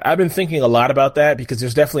like that. I've been thinking a lot about that because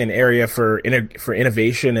there's definitely an area for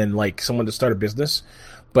innovation and like someone to start a business.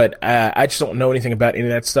 But I just don't know anything about any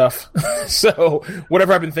of that stuff. So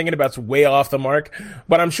whatever I've been thinking about is way off the mark.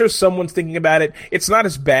 But I'm sure someone's thinking about it. It's not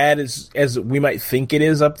as bad as we might think it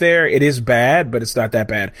is up there. It is bad, but it's not that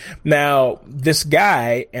bad. Now, this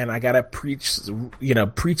guy, and I gotta preach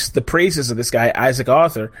the praises of this guy, Isaac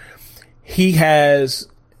Arthur. He's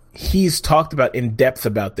talked about in depth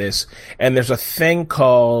about this. And there's a thing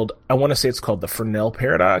called, I want to say it's called the Fresnel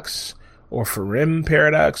paradox, or Fermi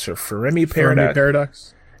paradox, or Fermi paradox. Fermi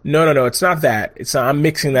paradox? No, it's not that. I'm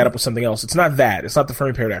mixing that up with something else. It's not that. It's not the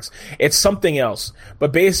Fermi paradox. It's something else.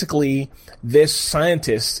 But basically, this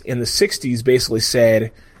scientist in the 60s basically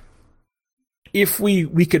said, if we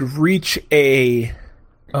could reach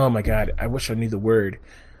oh my God, I wish I knew the word.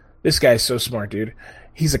 This guy's so smart, dude.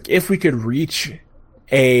 He's like, if we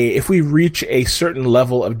reach a certain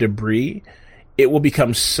level of debris, it will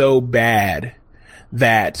become so bad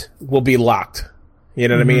that we'll be locked. You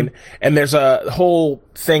know what I mean? And there's a whole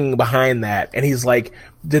thing behind that. And he's like,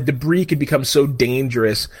 the debris could become so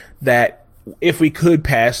dangerous that if we could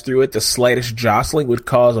pass through it, the slightest jostling would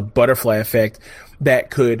cause a butterfly effect that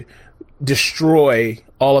could destroy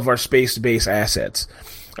all of our space-based assets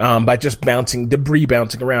by just debris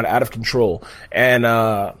bouncing around out of control. And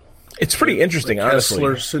it's pretty interesting, honestly.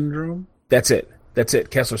 Kessler syndrome? That's it.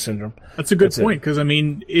 Kessler syndrome. That's a good point, because, I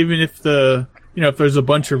mean, even if if there's a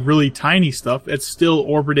bunch of really tiny stuff, it's still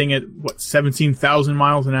orbiting at, 17,000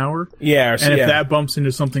 miles an hour? Yeah. And if that bumps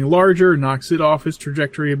into something larger, knocks it off its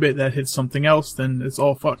trajectory a bit, that hits something else, then it's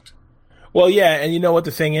all fucked. Well, yeah, and you know what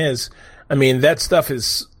the thing is? I mean, that stuff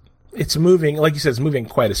it's moving, like you said, it's moving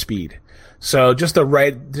quite a speed. So just the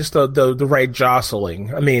right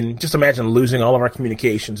jostling. I mean, just imagine losing all of our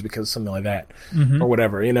communications because of something like that, or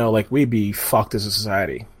whatever. Like we'd be fucked as a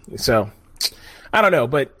society. So I don't know,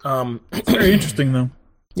 but it's very interesting though.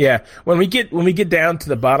 Yeah, when we get down to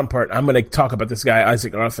the bottom part, I'm going to talk about this guy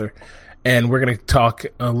Isaac Arthur, and we're going to talk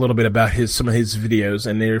a little bit about some of his videos,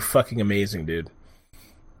 and they're fucking amazing, dude.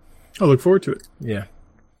 I look forward to it. Yeah.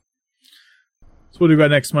 So what do you got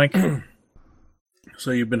next, Mike?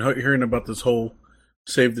 So you've been hearing about this whole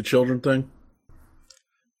Save the Children thing?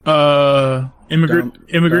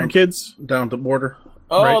 Immigrant kids? Down at the border?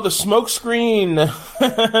 Oh, Right. the smoke screen. Go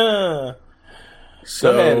ahead.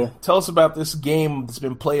 Tell us about this game that's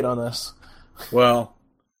been played on us. Well,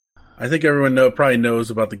 I think everyone probably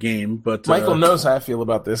knows about the game, but Michael knows how I feel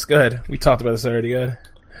about this. Go ahead. We talked about this already. Good.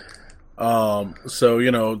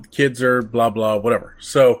 So, kids are blah, blah, whatever.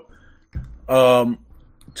 So, to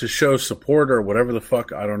show support or whatever the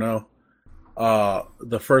fuck, I don't know,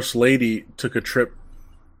 the First Lady took a trip,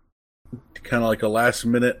 kind of like a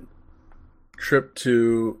last-minute trip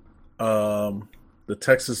to the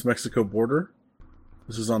Texas-Mexico border.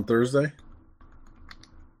 This is on Thursday.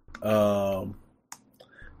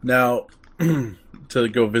 Now, to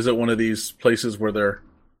go visit one of these places where they're,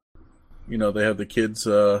 they have the kids,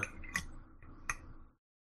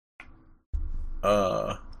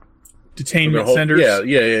 Detainment centers.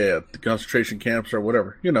 Yeah. The concentration camps or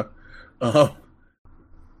whatever, But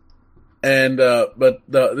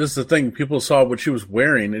this is the thing. People saw what she was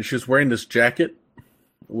wearing, and she was wearing this jacket,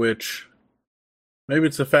 which maybe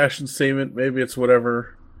it's a fashion statement, maybe it's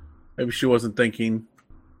whatever. Maybe she wasn't thinking.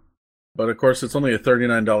 But of course, it's only a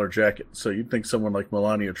 $39 jacket, so you'd think someone like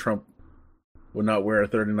Melania Trump would not wear a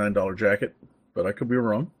 $39 jacket, but I could be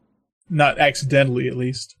wrong. Not accidentally, at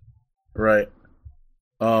least. Right.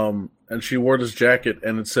 And she wore this jacket,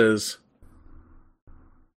 and it says,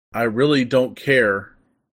 "I really don't care.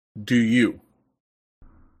 Do you?"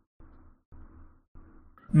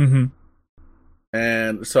 Mm-hmm.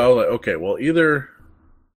 And so I was like, okay, well, either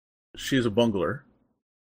she's a bungler,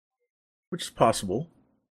 which is possible,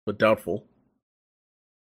 but doubtful,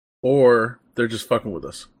 or they're just fucking with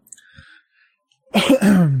us.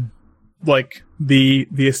 Like the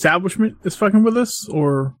establishment is fucking with us,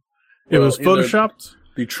 or it was photoshopped?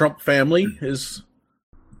 The Trump family is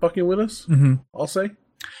fucking with us, I'll say.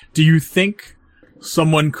 Do you think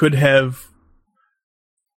someone could have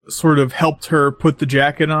sort of helped her put the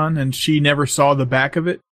jacket on and she never saw the back of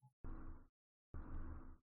it?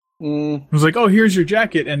 It was like, oh, here's your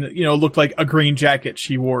jacket, and it looked like a green jacket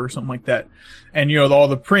she wore or something like that. And all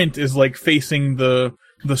the print is like facing the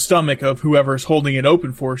stomach of whoever's holding it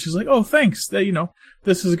open for her. She's like, oh, thanks.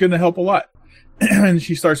 This is going to help a lot. And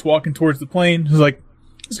she starts walking towards the plane. She's like,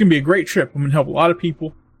 it's going to be a great trip. I'm going to help a lot of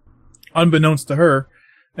people. Unbeknownst to her,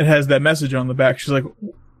 it has that message on the back. She's like,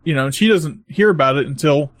 she doesn't hear about it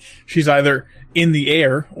until she's either in the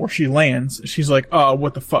air or she lands. She's like, oh,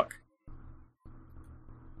 what the fuck?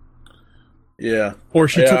 Yeah. Or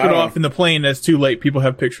she took it off in the plane. That's too late. People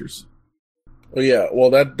have pictures. Oh, yeah.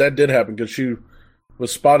 Well, that did happen because she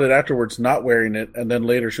was spotted afterwards not wearing it, and then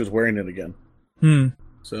later she was wearing it again.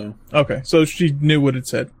 So okay, so she knew what it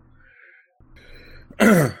said.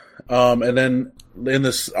 And then in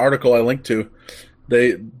this article I linked to,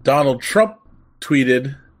 Donald Trump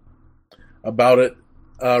tweeted about it,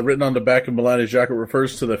 written on the back of Melania's jacket,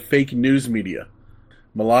 refers to the fake news media.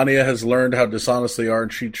 Melania has learned how dishonest they are,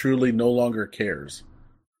 and she truly no longer cares.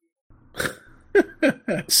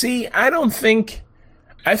 See, I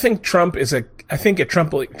think Trump is a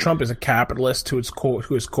capitalist to his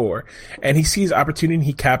core, and he sees opportunity and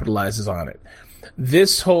he capitalizes on it.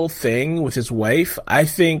 This whole thing with his wife, I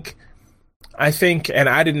think, and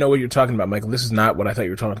I didn't know what you're talking about, Michael. This is not what I thought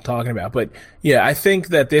you were talking about, but yeah, I think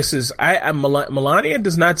that this is. Melania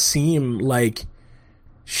does not seem like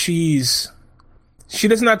she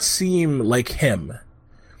does not seem like him.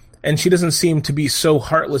 And she doesn't seem to be so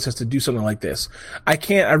heartless as to do something like this. I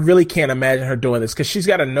really can't imagine her doing this because she's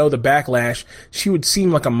got to know the backlash. She would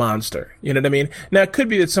seem like a monster. You know what I mean? Now, it could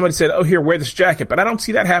be that somebody said, oh, here, wear this jacket, but I don't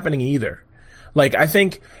see that happening either. Like, I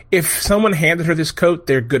think if someone handed her this coat,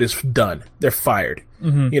 they're good as done. They're fired.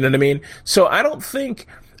 You know what I mean? So I don't think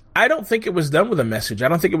it was done with a message. I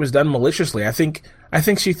don't think it was done maliciously. I think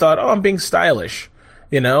she thought, oh, I'm being stylish,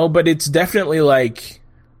 but it's definitely like,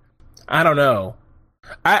 I don't know.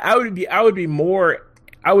 I would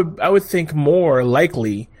think more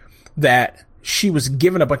likely that she was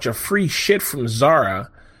given a bunch of free shit from Zara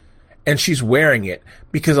and she's wearing it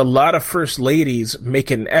because a lot of first ladies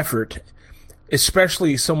make an effort,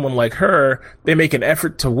 especially someone like her, they make an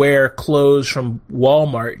effort to wear clothes from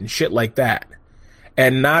Walmart and shit like that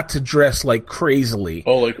and not to dress like crazily.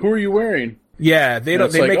 Oh, like, who are you wearing? Yeah, they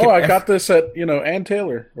don't. They like, make I got this at Ann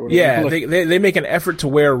Taylor. Or whatever. Yeah, they make an effort to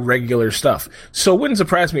wear regular stuff. So it wouldn't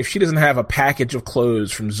surprise me if she doesn't have a package of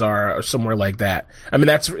clothes from Zara or somewhere like that. I mean,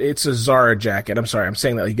 it's a Zara jacket. I'm sorry, I'm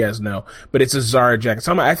saying that you guys know, but it's a Zara jacket.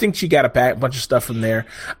 So I think she got a bunch of stuff from there.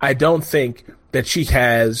 I don't think that she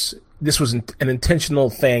has. This was an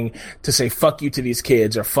intentional thing to say fuck you to these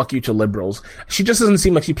kids or fuck you to liberals. She just doesn't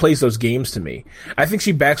seem like she plays those games to me. I think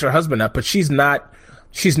she backs her husband up, but she's not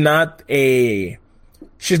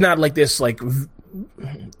like this, like,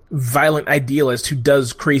 violent idealist who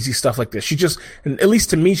does crazy stuff like this. She just, at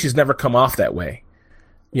least to me, she's never come off that way.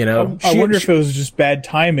 You know, I wonder if it was just bad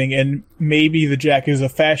timing, and maybe the jacket is a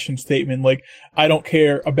fashion statement. Like, I don't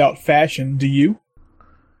care about fashion. Do you?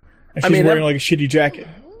 And she's wearing like a shitty jacket.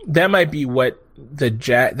 That might be what the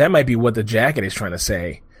jacket is trying to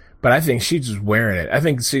say. But I think she's just wearing it. I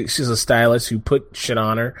think she's a stylist who put shit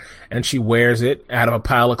on her, and she wears it out of a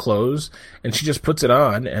pile of clothes, and she just puts it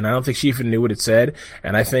on. And I don't think she even knew what it said.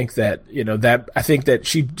 And I think that, you know, I think that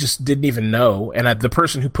she just didn't even know. And the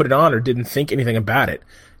person who put it on her didn't think anything about it.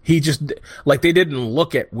 He just, like, they didn't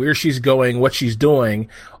look at where she's going, what she's doing,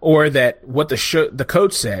 or that what the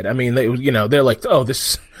coach said. I mean, they're like, oh,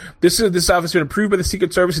 this outfit's been approved by the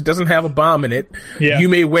Secret Service. It doesn't have a bomb in it. Yeah. You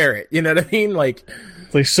may wear it. You know what I mean? Like,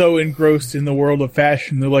 they're so engrossed in the world of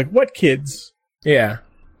fashion. They're like, what kids? Yeah.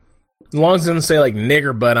 As long as it doesn't say like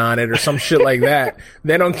nigger butt on it or some shit like that,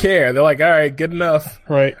 they don't care. They're like, all right, good enough.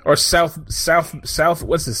 Right. Or South,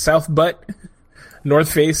 what's this? South butt?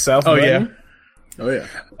 North Face, South butt? Yeah. Oh, yeah.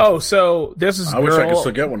 Oh, so there's this girl. I wish I could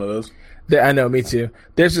still get one of those. I know, me too.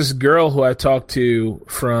 There's this girl who I talked to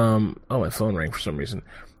from, my phone rang for some reason.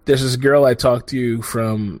 There's this girl I talked to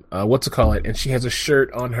from, and she has a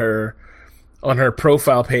shirt on her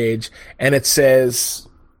profile page, and it says,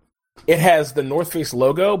 it has the North Face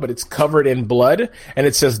logo, but it's covered in blood, and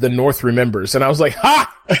it says the North remembers. And I was like,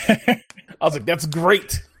 ha! I was like, that's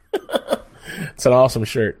great. It's an awesome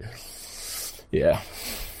shirt. Yeah.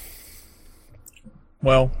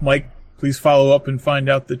 Well, Mike, please follow up and find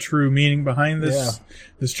out the true meaning behind this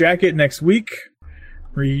jacket next week.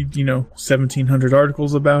 Read, 1,700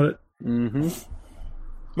 articles about it. Mm-hmm.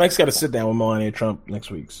 Mike's got to sit down with Melania Trump next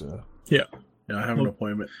week, so. Yeah. Yeah, I have an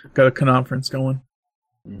appointment. Got a conference going.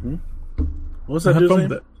 Mm-hmm. What was that dude's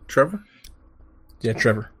name? Trevor? Yeah,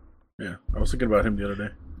 Trevor. Yeah, I was thinking about him the other day.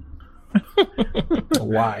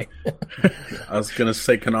 Why? I was going to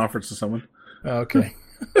say conference to someone. Okay.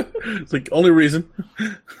 It's like, only reason.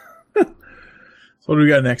 So what do we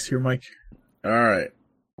got next here, Mike? All right.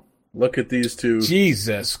 Look at these two.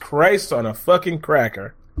 Jesus Christ on a fucking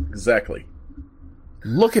cracker. Exactly.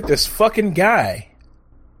 Look at this fucking guy.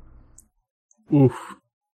 Oof.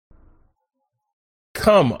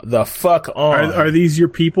 Come the fuck on. Are these your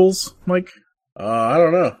peoples, Mike? I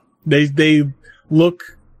don't know. They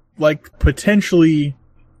look like potentially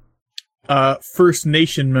First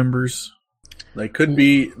Nation members. They could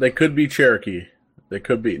be Cherokee. They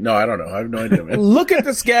could be. No, I don't know. I have no idea, man. Look at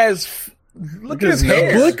this guy's. Look at his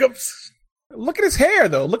hair. Look at his hair,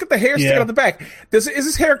 though. Look at the hair sticking out the back. Is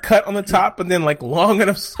his hair cut on the top and then like long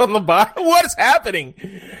enough on the bottom? What is happening?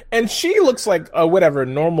 And she looks like a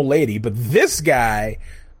normal lady, but this guy,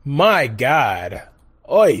 my God,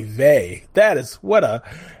 oy vey, that is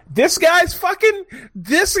this guy's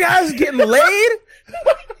getting laid.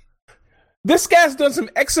 This guy's done some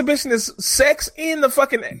exhibitionist sex in the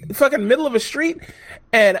fucking middle of a street,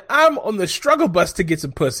 and I'm on the struggle bus to get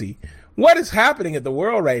some pussy. What is happening in the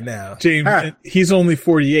world right now? James, he's only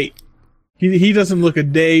 48. He doesn't look a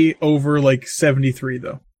day over like 73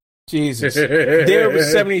 though. Jesus. Day over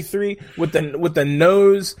 73 with the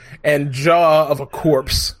nose and jaw of a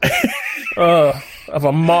corpse. Of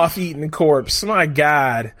a moth-eaten corpse. My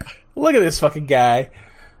God. Look at this fucking guy.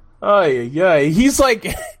 Oh yeah. He's like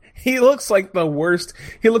he looks like the worst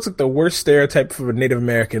stereotype for a Native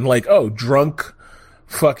American. Like, drunk,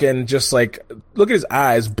 fucking just like, look at his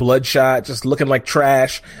eyes, bloodshot, just looking like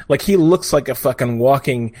trash. Like, he looks like a fucking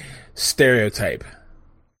walking stereotype.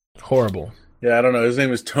 Horrible. Yeah, I don't know. His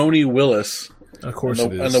name is Tony Willis. Of course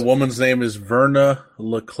it is. And the woman's name is Verna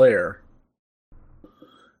LeClaire.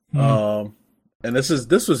 And this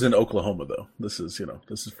was in Oklahoma, though. This is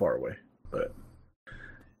far away. But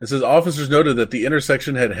it says officers noted that the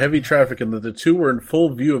intersection had heavy traffic and that the two were in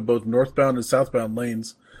full view of both northbound and southbound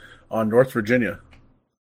lanes on North Virginia.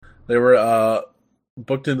 They were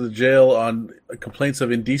booked into the jail on complaints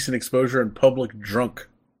of indecent exposure and public drunk.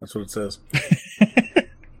 That's what it says.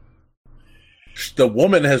 The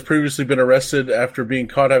woman has previously been arrested after being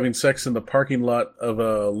caught having sex in the parking lot of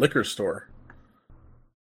a liquor store.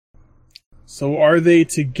 So are they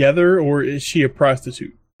together, or is she a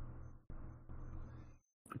prostitute?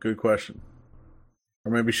 Good question.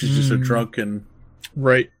 Or maybe she's just a drunk and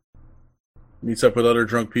right meets up with other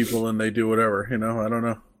drunk people and they do whatever. I don't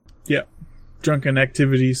know. Yeah, drunken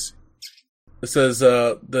activities. It says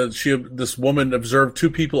this woman observed two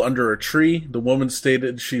people under a tree. The woman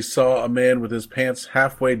stated she saw a man with his pants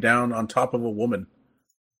halfway down on top of a woman.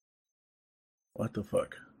 What the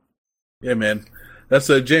fuck? Yeah, man. That's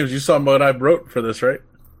James. You saw what I wrote for this, right?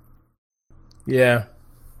 Yeah.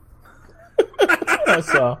 I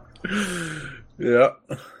saw. Yeah.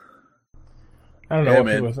 I don't know Yeah, what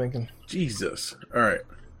man. people are thinking. Jesus. All right.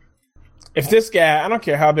 If this guy, I don't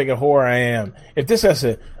care how big a whore I am, if this guy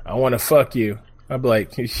said, I want to fuck you, I'd be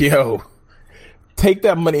like, yo, take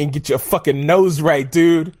that money and get your fucking nose right,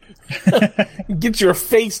 dude. Get your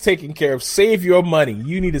face taken care of. Save your money.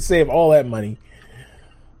 You need to save all that money.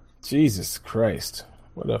 Jesus Christ.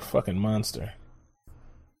 What a fucking monster.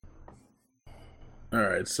 All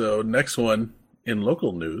right. So next one in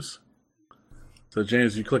local news. So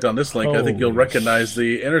James, you click on this link. I think you'll Holy recognize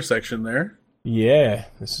the intersection there. Yeah,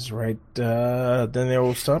 this is right. Then there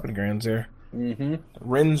will stopping grounds there. Mm-hmm.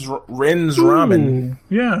 Rin's Ramen.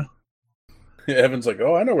 Yeah, Evan's like,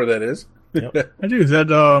 oh, I know where that is. Yep. I do. Is that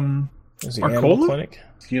There's the animal Arcola? clinic.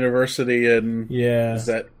 University and Yeah. is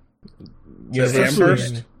that University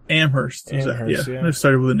Amherst? and- Amherst? Is Amherst, that, yeah. It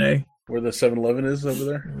started with an A. where the 7-Eleven is over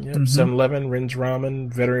there? Yep. Mhm. 7-Eleven, Rin's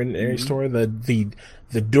Ramen, veterinary store. The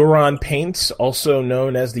Duron paints, also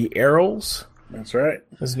known as the Errol's, That's right.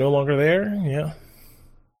 is no longer there. Yeah.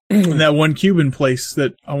 And that one Cuban place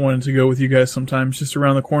that I wanted to go with you guys sometimes, just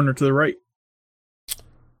around the corner to the right.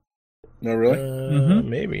 No, really?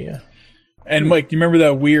 Maybe, yeah. And Mike, do you remember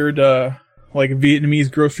that weird, like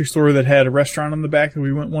Vietnamese grocery store that had a restaurant on the back that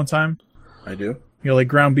we went one time? I do. You know, like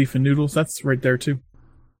ground beef and noodles. That's right there too.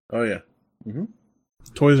 Oh, yeah. Mm-hmm.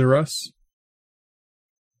 Toys R Us,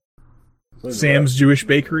 Sam's Jewish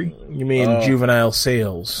Bakery. You mean Oh. juvenile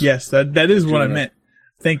sales? Yes, that is what I Juvenile. meant.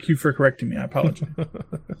 Thank you for correcting me. I apologize.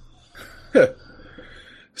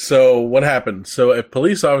 So what happened? So a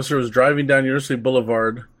police officer was driving down University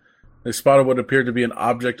Boulevard. They spotted what appeared to be an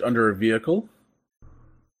object under a vehicle.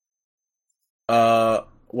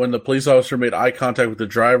 When the police officer made eye contact with the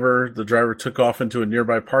driver took off into a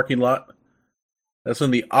nearby parking lot. That's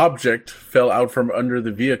when the object fell out from under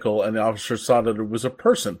the vehicle, and the officer saw that it was a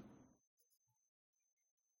person.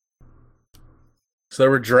 So they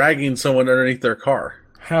were dragging someone underneath their car.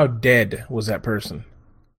 How dead was that person?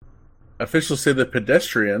 Officials say the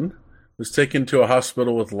pedestrian was taken to a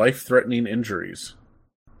hospital with life-threatening injuries.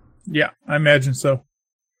 Yeah, I imagine so.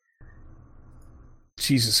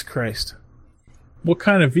 Jesus Christ. What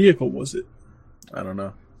kind of vehicle was it? I don't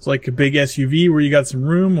know. It's like a big SUV where you got some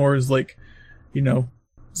room, or is like, you know,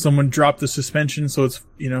 someone dropped the suspension so it's,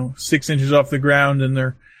 6 inches off the ground and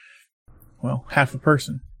they're, well, half a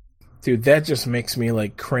person. Dude, that just makes me,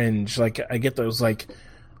 like, cringe. Like, I get those, like,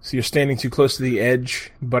 so you're standing too close to the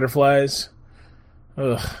edge butterflies.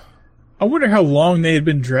 Ugh. I wonder how long they had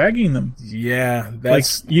been dragging them. Yeah,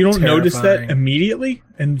 that's like, you don't notice that terrifying. immediately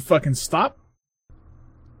and fucking stop?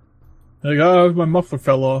 Like, oh, my muffler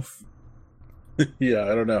fell off. Yeah,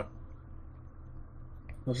 I don't know.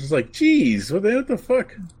 I was just like, geez, what the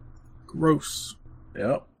fuck? Gross.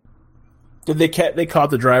 Yeah. Did they caught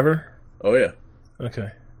the driver? Oh, yeah. Okay.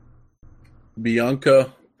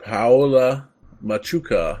 Bianca Paola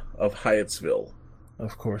Machuca of Hyattsville,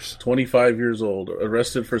 Of course. 25 years old,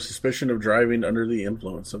 arrested for suspicion of driving under the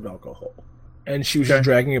influence of alcohol. And she was Okay. just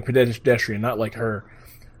dragging a pedestrian, not like her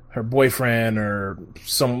boyfriend or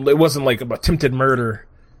it wasn't like attempted murder.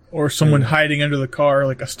 Or someone hiding under the car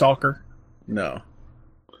like a stalker. No.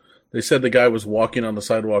 They said the guy was walking on the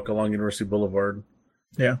sidewalk along University Boulevard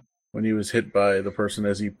Yeah. when he was hit by the person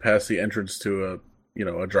as he passed the entrance to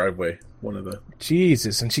a driveway. One of the...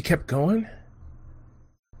 Jesus, and she kept going?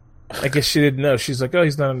 I guess she didn't know. She's like, oh,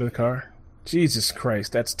 he's not under the car. Jesus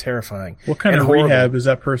Christ, that's terrifying. What kind And of horrible. rehab is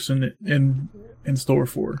that person in store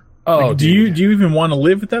for? Oh, Like, dude. do you even want to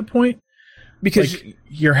live at that point? Because Like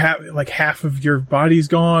you're half of your body's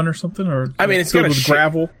gone or something, or I mean, it's filled gonna with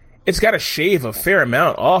gravel. it's got to shave a fair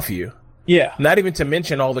amount off you. Yeah, Not even to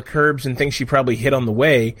mention all the curbs and things she probably hit on the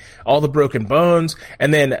way, all the broken bones,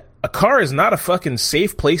 and then a car is not a fucking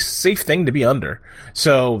safe thing to be under.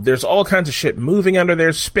 So there's all kinds of shit moving under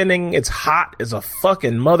there, spinning. It's hot as a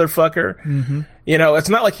fucking motherfucker. Mm-hmm. It's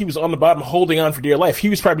not like he was on the bottom holding on for dear life. He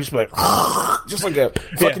was probably just like, just like a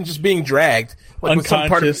fucking just being dragged, like with some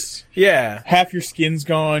part of, unconscious. yeah, Half your skin's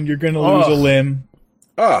gone. You're gonna lose a Ugh. limb.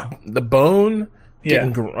 the bone.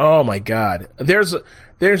 Yeah. Oh my god. There's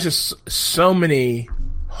just so many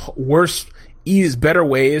better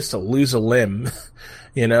ways to lose a limb.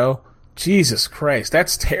 Jesus Christ,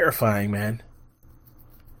 that's terrifying, man.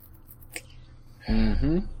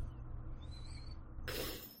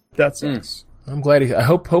 That sucks. I'm glad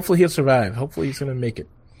hopefully he'll survive. Hopefully he's gonna make it.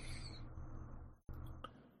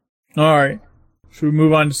 All right, should we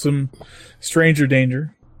move on to some stranger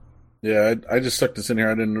danger? Yeah, I just stuck this in here.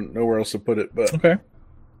 I didn't know where else to put it. But Okay.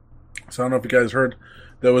 So I don't know if you guys heard,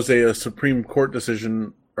 there was a Supreme Court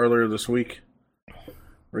decision earlier this week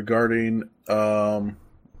regarding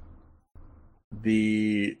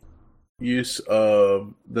the use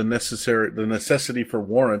of the necessity for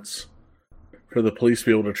warrants for the police to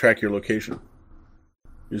be able to track your location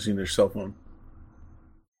using their cell phone.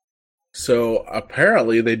 So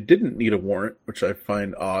apparently they didn't need a warrant, which I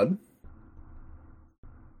find odd.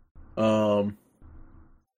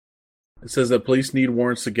 It says that police need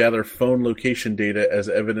warrants to gather phone location data as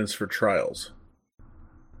evidence for trials.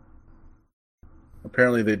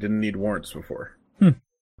 Apparently they didn't need warrants before.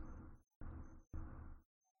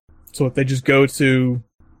 So if they just go to,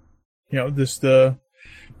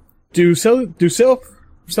 do cell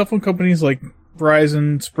phone companies like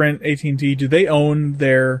Verizon, Sprint, AT&T, do they own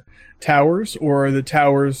their towers, or are the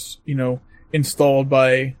towers, installed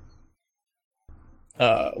by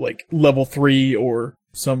like level 3 or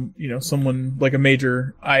someone like a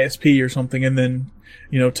major ISP or something, and then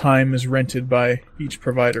time is rented by each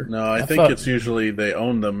provider? No, I think it's usually they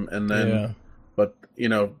own them, and then but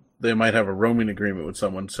they might have a roaming agreement with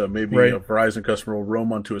someone, so maybe a Verizon customer will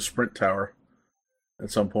roam onto a Sprint tower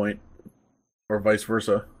at some point, or vice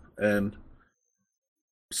versa, and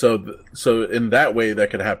so in that way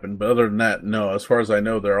that could happen. But other than that, no. As far as I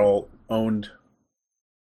know, they're all owned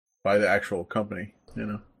by the actual company.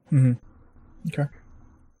 Mm-hmm. Okay.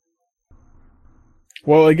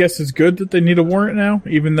 Well, I guess it's good that they need a warrant now,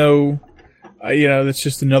 even though, that's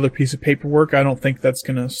just another piece of paperwork. I don't think that's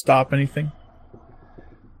going to stop anything.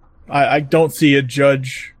 I don't see a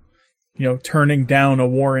judge, turning down a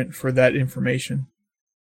warrant for that information.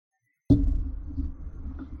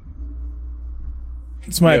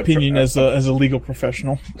 It's my opinion as a legal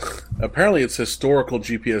professional. Apparently, it's historical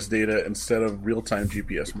GPS data instead of real-time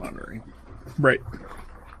GPS monitoring. Right.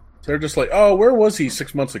 So they're just like, oh, where was he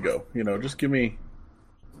 6 months ago? Just give me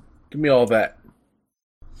all that. I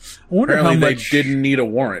wonder Apparently, how much they didn't need a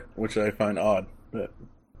warrant, which I find odd. But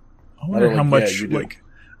I wonder how much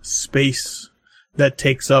space that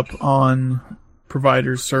takes up on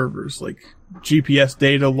providers' servers, like GPS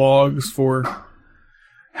data logs for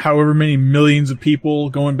however many millions of people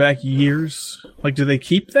going back years. Like, do they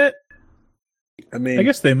keep that? I mean, I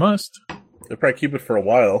guess they must. They probably keep it for a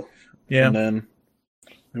while. Yeah. And then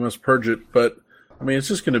they must purge it. But, I mean, it's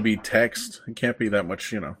just going to be text. It can't be that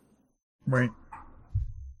much, Right.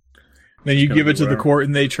 Then you give it to the court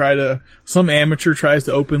and some amateur tries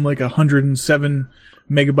to open like 107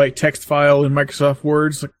 megabyte text file in Microsoft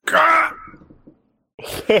Word. It's like, ah!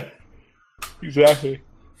 Exactly.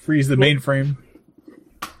 Freeze the mainframe.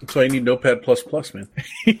 That's why you need Notepad++, man.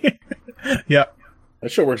 Yeah.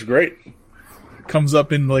 That shit works great. Comes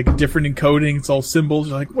up in like different encoding. It's all symbols.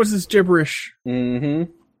 You're like, what's this gibberish?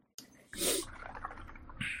 Mm-hmm.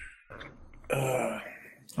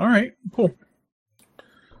 All right, cool.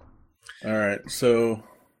 All right, so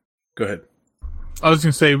go ahead. I was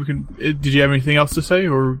going to say, did you have anything else to say?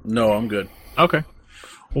 Or no, I'm good. Okay.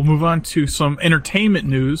 We'll move on to some entertainment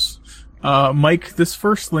news. Mike, this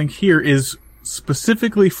first link here is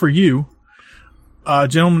specifically for you. A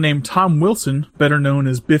gentleman named Tom Wilson, better known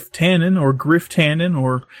as Biff Tannen or Griff Tannen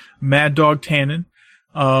or Mad Dog Tannen.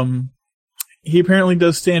 He apparently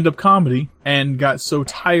does stand-up comedy and got so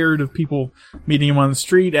tired of people meeting him on the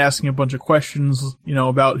street, asking a bunch of questions,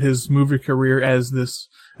 about his movie career as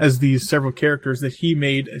these several characters, that he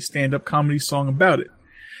made a stand-up comedy song about it.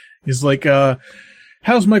 He's like,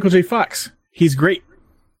 how's Michael J. Fox? He's great.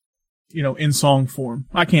 In song form.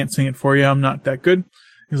 I can't sing it for you. I'm not that good.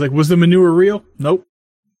 He's like, was the manure real? Nope.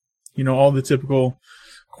 All the typical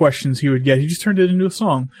questions he would get. He just turned it into a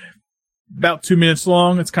song. About 2 minutes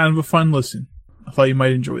long. It's kind of a fun listen. I thought you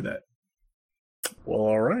might enjoy that. Well,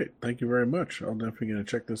 all right. Thank you very much. I'm definitely going to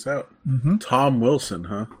check this out. Mm-hmm. Tom Wilson,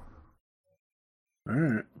 huh? All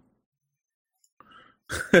right.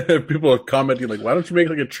 People are commenting like, why don't you make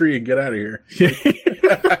like a tree and get out of here?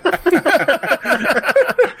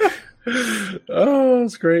 Oh,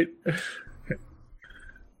 that's great.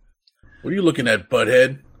 What are you looking at,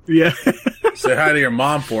 butthead? Yeah. Say hi to your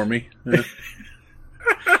mom for me. Yeah.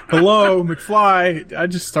 Hello, McFly.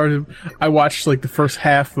 I watched like the first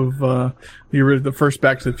half of the first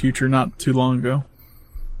Back to the Future not too long ago.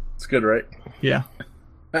 It's good, right? Yeah.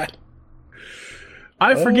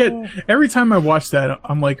 I forget. Every time I watch that,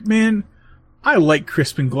 I'm like, man, I like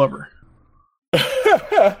Crispin Glover.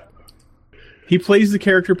 He plays the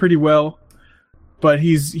character pretty well, but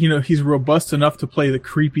he's robust enough to play the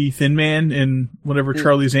creepy Thin Man in whatever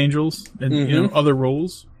Charlie's Angels and other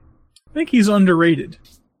roles. I think he's underrated.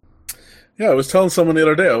 Yeah, I was telling someone the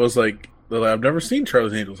other day. I was like, I've never seen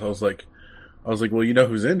Charlie's Angels. I was like, well, you know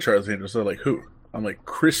who's in Charlie's Angels? They're like, who? I'm like,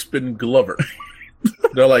 Crispin Glover.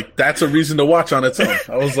 They're like, that's a reason to watch on its own.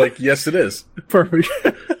 I was like, yes, it is. Perfect.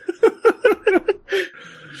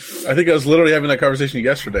 I think I was literally having that conversation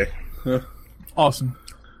yesterday. Awesome.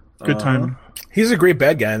 Good timing. He's a great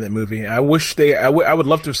bad guy in that movie. I wish I would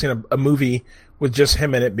love to have seen a movie with just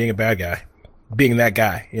him in it being a bad guy, being that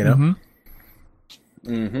guy. You know.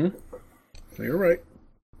 Mm-hmm. You're right.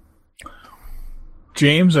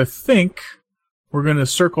 James, I think we're gonna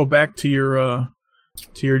circle back to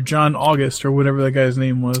your John August or whatever that guy's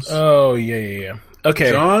name was. Oh yeah.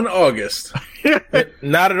 Okay, John August.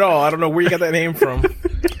 Not at all. I don't know where you got that name from.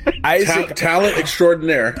 Isaac Talent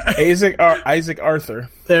extraordinaire. Isaac Arthur.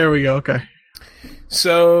 There we go. Okay.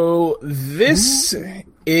 So this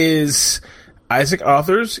is Isaac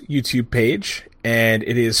Arthur's YouTube page, and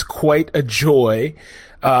it is quite a joy.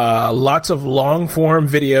 Lots of long-form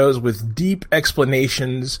videos with deep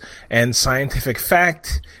explanations and scientific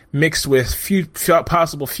fact mixed with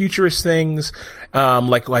possible futurist things,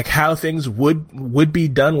 like how things would be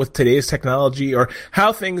done with today's technology, or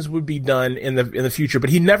how things would be done in the future.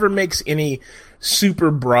 But he never makes any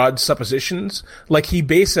super broad suppositions. Like, he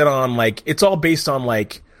base it on, like, it's all based on,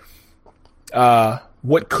 like,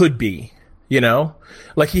 what could be, you know?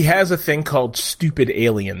 Like, he has a thing called Stupid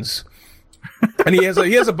Aliens. And he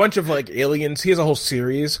has a bunch of, like, aliens. He has a whole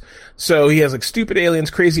series. So he has, like, stupid aliens,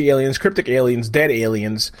 crazy aliens, cryptic aliens, dead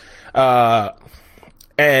aliens.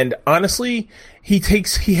 And honestly, he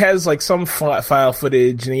has, like, some file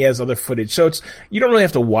footage, and he has other footage. So you don't really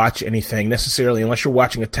have to watch anything necessarily unless you're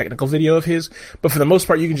watching a technical video of his. But for the most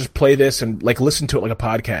part, you can just play this and, like, listen to it like a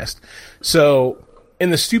podcast. So in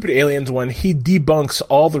the Stupid Aliens one, he debunks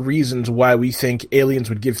all the reasons why we think aliens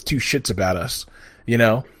would give two shits about us, you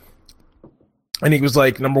know? And he was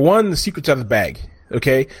like, number one, the secret's out of the bag.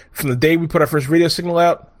 Okay? From the day we put our first radio signal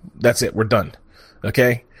out, that's it. We're done.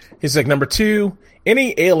 Okay? He's like, number two,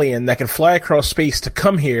 any alien that can fly across space to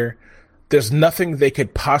come here, there's nothing they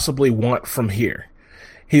could possibly want from here.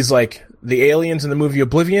 He's like, the aliens in the movie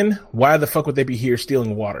Oblivion, why the fuck would they be here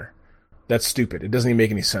stealing water? That's stupid. It doesn't even make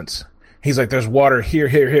any sense. He's like, there's water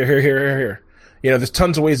here. You know, there's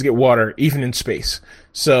tons of ways to get water, even in space.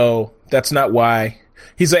 So that's not why.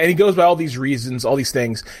 He's like, and he goes by all these reasons, all these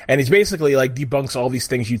things, and he's basically like debunks all these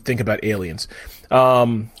things you'd think about aliens.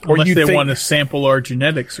 Unless they want to sample our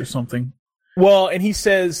genetics or something. Well, and he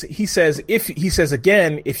says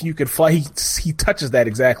if you could fly, he touches that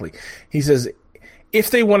exactly. He says,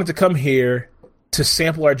 if they wanted to come here to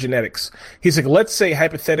sample our genetics, he's like, let's say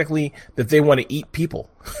hypothetically that they want to eat people.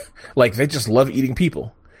 Like, they just love eating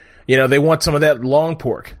people. You know, they want some of that long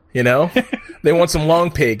pork, you know? They want some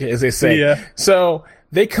long pig, as they say. Yeah. So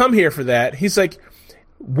they come here for that. He's like,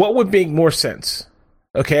 what would make more sense?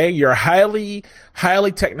 Okay, you're a highly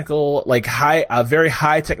technical, like a very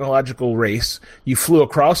high technological race. You flew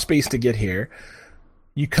across space to get here.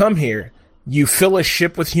 You come here. You fill a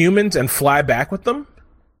ship with humans and fly back with them?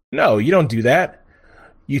 No, you don't do that.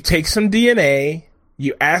 You take some DNA.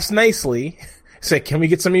 You ask nicely. Say, can we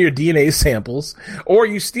get some of your DNA samples? Or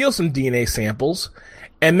you steal some DNA samples,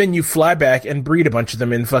 and then you fly back and breed a bunch of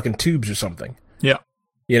them in fucking tubes or something. Yeah.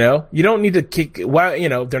 You know, you don't need to you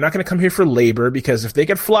know, they're not going to come here for labor, because if they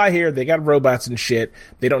could fly here, they got robots and shit.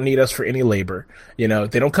 They don't need us for any labor. You know,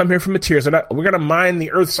 they don't come here for materials. We're going to mine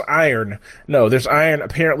the Earth's iron. No, there's iron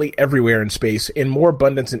apparently everywhere in space in more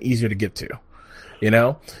abundance and easier to get to. You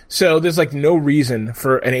know? So there's like no reason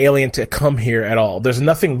for an alien to come here at all. There's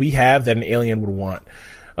nothing we have that an alien would want.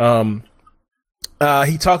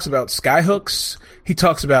 He talks about skyhooks. He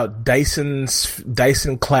talks about Dyson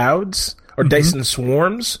clouds or Dyson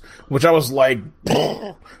swarms, which I was like,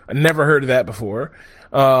 I never heard of that before.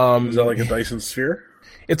 Is that like a Dyson sphere?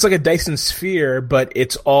 It's like a Dyson sphere, but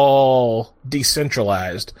it's all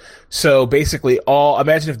decentralized. So basically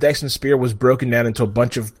imagine if Dyson sphere was broken down into a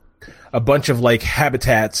bunch of like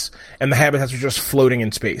habitats, and the habitats are just floating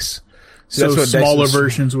in space. So that's what smaller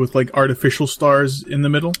versions with like artificial stars in the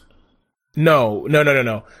middle? No.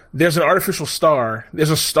 There's an artificial star.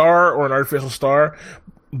 There's a star or an artificial star,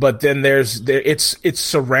 but then it's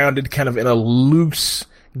surrounded kind of in a loose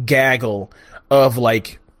gaggle of,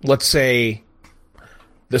 like, let's say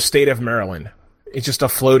the state of Maryland. It's just a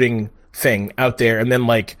floating thing out there, and then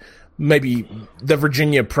like maybe the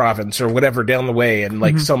Virginia province or whatever down the way, and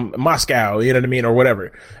like some Moscow, you know what I mean, or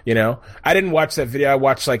whatever, you know. I didn't watch that video. I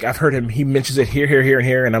watched, like, I've heard he mentions it here, and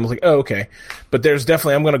here, and I was like, oh, okay. But there's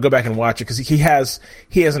definitely, I'm going to go back and watch it, because he has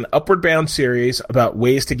an Upward Bound series about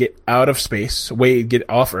ways to get out of space, way to get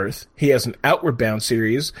off Earth. He has an Outward Bound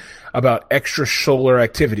series about extrasolar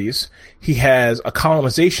activities. He has a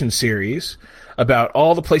colonization series about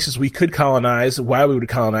all the places we could colonize, why we would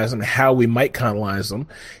colonize them, how we might colonize them.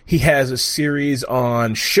 He has a series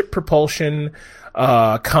on ship propulsion,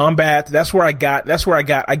 combat. I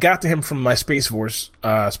got to him from my Space Force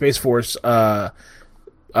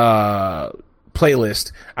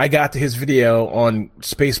playlist, I got to his video on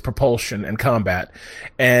space propulsion and combat,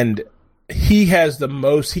 and he goes in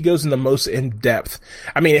the most in depth.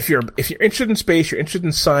 I mean, if you're interested in space, you're interested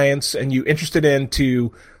in science, and you're interested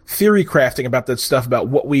into theory crafting about that stuff, about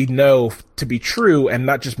what we know to be true and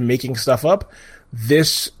not just making stuff up,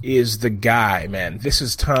 this is the guy, man. This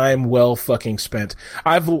is time well fucking spent.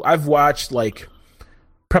 I've watched like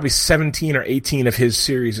probably 17 or 18 of his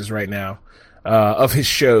series right now, of his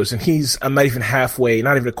shows, and I'm not even halfway,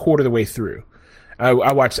 not even a quarter of the way through.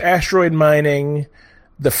 I watched Asteroid Mining,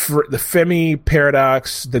 the Fermi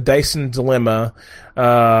Paradox, the Dyson Dilemma,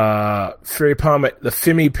 the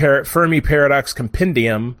Fermi Paradox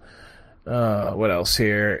Compendium. What else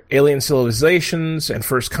here? Alien Civilizations and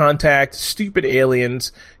First Contact, Stupid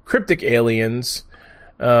Aliens, Cryptic Aliens.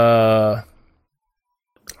 I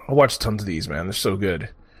watched tons of these, man. They're so good.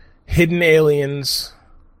 Hidden Aliens.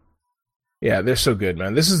 Yeah, they're so good,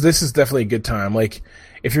 man. This is definitely a good time. Like,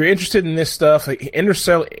 if you're interested in this stuff, like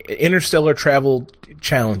interstellar travel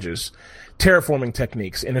challenges, terraforming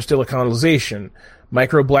techniques, interstellar colonization,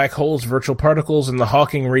 micro black holes, virtual particles, and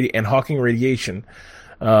Hawking radiation,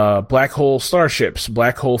 black hole starships,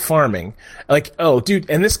 black hole farming. Like, oh, dude,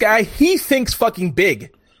 and this guy, he thinks fucking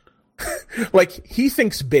big. Like, he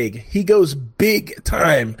thinks big. He goes big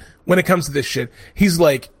time when it comes to this shit. He's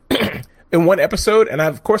like, in one episode, and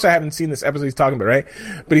of course I haven't seen this episode he's talking about, right?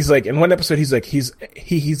 But he's like, in one episode, he's like,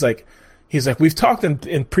 we've talked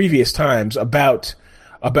in previous times about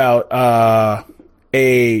I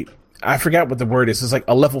forgot what the word is. It's like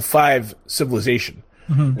a level 5 civilization.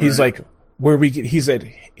 Mm-hmm, he's right. Like, where he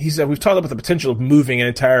said we've talked about the potential of moving an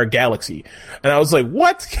entire galaxy, and I was like,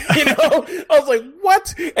 what? I was like,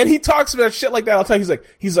 what? And he talks about shit like that. I'll tell you,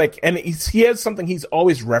 he's like, and he has something he's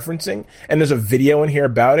always referencing, and there's a video in here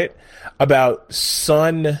about it, about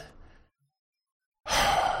sun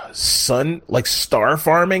like star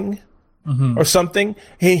farming, mm-hmm. or something.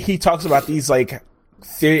 He talks about these like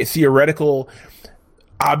theoretical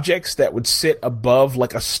objects that would sit above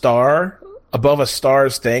like a star. Above a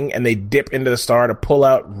star's thing, and they dip into the star to pull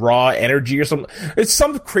out raw energy or something. It's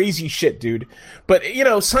some crazy shit, dude. But,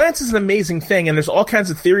 science is an amazing thing, and there's all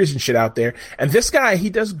kinds of theories and shit out there. And this guy, he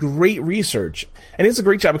does great research, and he does a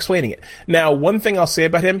great job explaining it. Now, one thing I'll say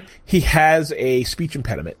about him, he has a speech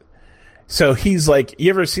impediment. So he's like, you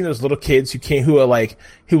ever seen those little kids who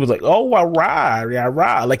was like, oh, rah, yeah,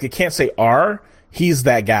 rah. Like, they can't say R. He's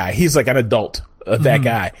that guy. He's like an adult. That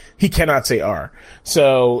guy, he cannot say R,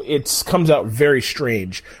 so it comes out very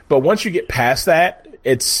strange. But once you get past that,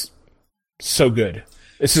 it's so good.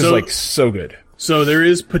 This is like so good. So there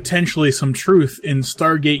is potentially some truth in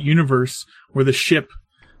Stargate universe where the ship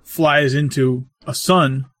flies into a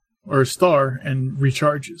sun or a star and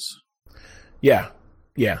recharges. Yeah.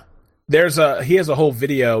 He has a whole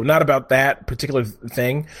video, not about that particular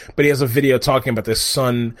thing, but he has a video talking about this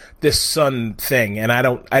sun thing, and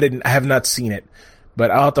I have not seen it,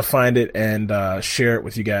 but I'll have to find it and share it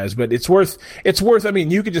with you guys. But it's worth. I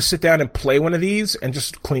mean, you could just sit down and play one of these and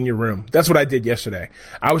just clean your room. That's what I did yesterday.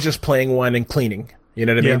 I was just playing one and cleaning. You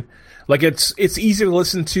know what I mean? Like, it's easy to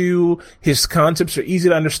listen to. His concepts are easy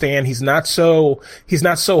to understand. He's not so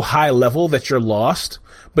high level that you're lost,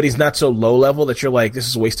 but he's not so low level that you're like, this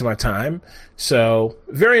is a waste of my time. So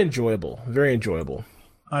very enjoyable. Very enjoyable.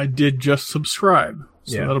 I did just subscribe.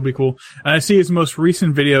 So that'll be cool. And I see his most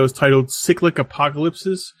recent video is titled Cyclic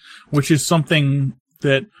Apocalypses, which is something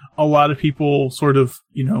that a lot of people sort of,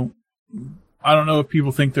 I don't know if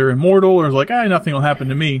people think they're immortal or like, nothing will happen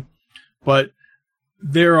to me. But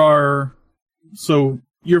so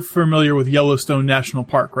you're familiar with Yellowstone National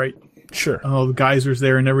Park, right? Sure. Oh, the geysers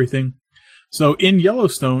there and everything. So in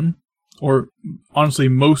Yellowstone, or honestly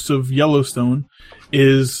most of Yellowstone,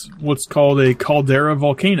 is what's called a caldera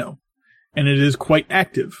volcano. And it is quite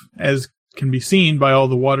active, as can be seen by all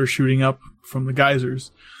the water shooting up from the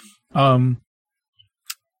geysers.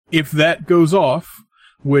 If that goes off,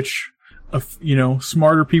 which,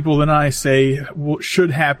 smarter people than I say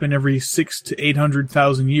should happen every 600,000 to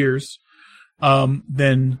 800,000 years,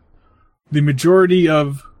 then the majority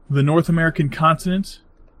of the North American continent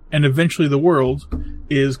and eventually the world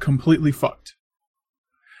is completely fucked.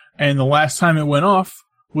 And the last time it went off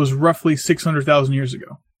was roughly 600,000 years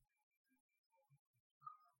ago.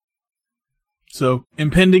 So,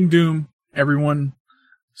 impending doom. Everyone,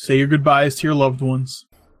 say your goodbyes to your loved ones.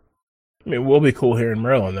 I mean, we'll be cool here in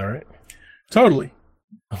Maryland, though, right? Totally.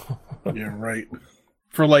 Yeah, right.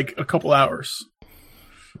 For like a couple hours.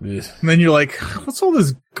 Yes. And then you're like, what's all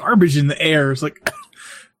this garbage in the air? It's like,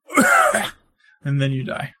 and then you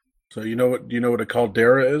die. So do you know what a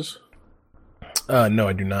caldera is? No,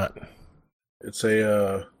 I do not. It's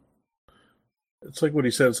a It's like what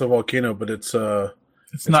he said. It's a volcano, but it's not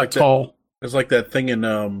like tall. It's like that thing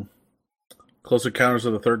in Close Encounters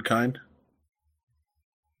of the Third Kind.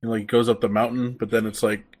 You know, like it goes up the mountain, but then it's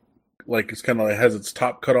like it's kind of like has its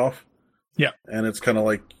top cut off. Yeah, and it's kind of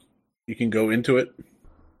like you can go into it.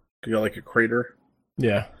 You got like a crater.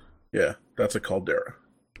 Yeah. Yeah, that's a caldera.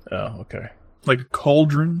 Oh, okay. Like a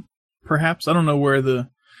cauldron, perhaps. I don't know where the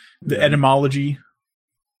etymology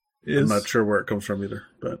is. I'm not sure where it comes from either,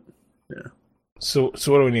 but yeah. So what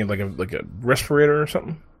do we need? Like a respirator or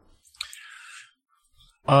something?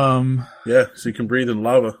 Yeah, so you can breathe in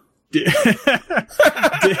lava.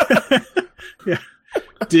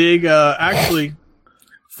 Actually,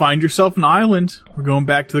 find yourself an island. We're going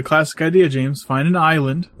back to the classic idea, James. Find an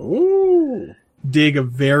island. Ooh. Dig a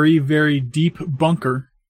very, very deep bunker.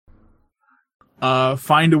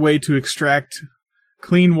 Find a way to extract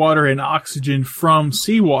clean water and oxygen from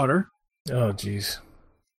seawater. Oh, jeez.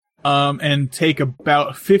 And take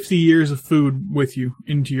about 50 years of food with you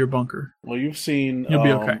into your bunker. Well, you'll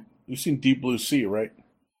be okay. You've seen Deep Blue Sea, right?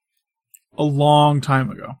 A long time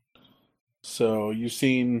ago. So you've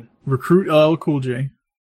seen Recruit LL Cool J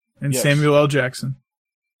and Yes. Samuel L. Jackson.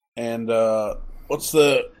 and what's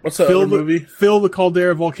the other movie? Fill the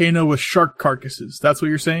caldera volcano with shark carcasses. That's what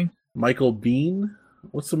you're saying? Michael Bean.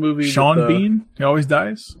 What's the movie? Sean Bean? He always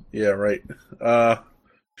dies? Yeah, right.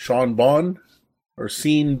 Sean Bond or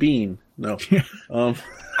Scene Bean? No.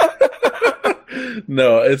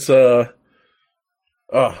 No, it's not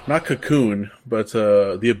Cocoon, but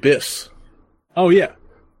The Abyss. Oh, yeah.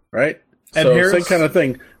 Right? Ed So Harris? same kind of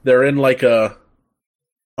thing. They're in like a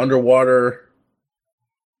underwater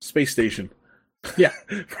space station. Yeah.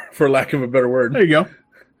 For lack of a better word. There you go.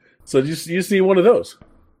 So you just need one of those.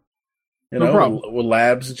 You No know, problem. with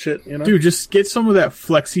labs and shit, you know? Dude, just get some of that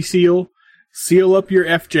Flexi Seal, seal up your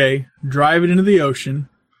FJ, drive it into the ocean,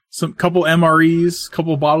 some couple MREs,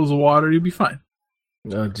 couple bottles of water, you'll be fine.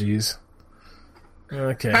 Oh, jeez.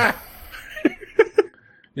 Okay.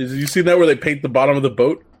 You seen that where they paint the bottom of the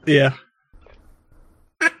boat? Yeah.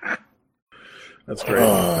 That's great.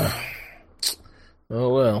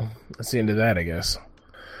 Oh, well. That's the end of that, I guess.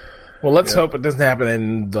 Well, let's hope it doesn't happen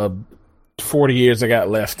in the 40 years I got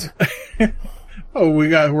left. Oh,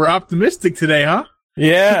 we're optimistic today, huh?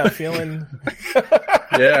 Yeah, feeling...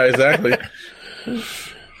 Yeah, exactly.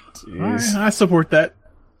 Jeez. All right, I support that.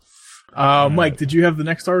 Mike, did you have the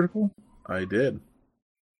next article? I did.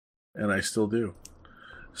 And I still do.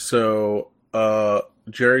 So,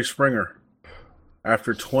 Jerry Springer.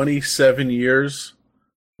 After 27 years,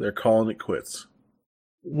 they're calling it quits.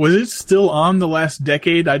 Was it still on the last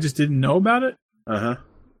decade? I just didn't know about it? Uh-huh.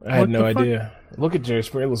 I had What no the fuck? idea. Look at Jerry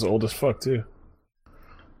Springer. He looks old as fuck, too.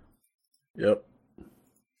 Yep.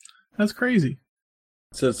 That's crazy.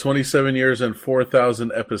 It says 27 years and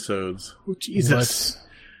 4,000 episodes. Oh, Jesus.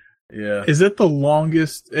 Yeah. Is that the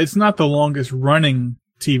longest? It's not the longest running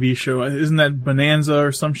TV show. Isn't that Bonanza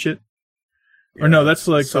or some shit? Or no, that's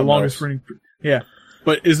like the something longest else. running. Yeah.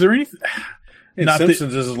 But is there anything? And Not that,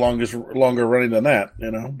 Simpsons is longer running than that, you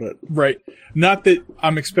know, but right. Not that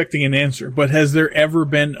I'm expecting an answer, but has there ever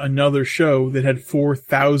been another show that had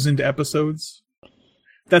 4,000 episodes?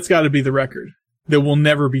 That's got to be the record that will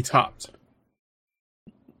never be topped.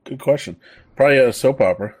 good question. Probably a soap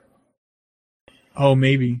opera. Oh,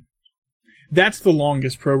 maybe. That's the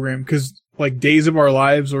longest program because, like, Days of Our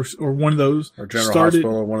Lives or one of those Or General started.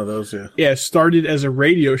 Hospital or one of those, yeah. Yeah, started as a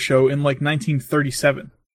radio show in like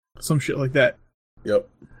 1937, some shit like that. Yep.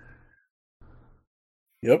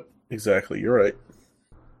 Yep, exactly. You're right.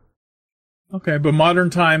 Okay, but modern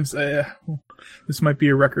times, this might be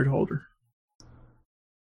a record holder.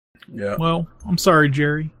 Yeah. Well, I'm sorry,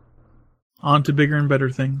 Jerry. On to bigger and better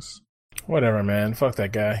things. Whatever, man. Fuck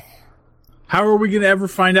that guy. How are we going to ever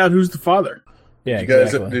find out who's the father? Yeah,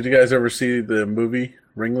 Did you guys ever see the movie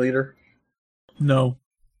Ringleader? No.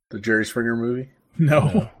 The Jerry Springer movie?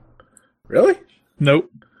 No. Really?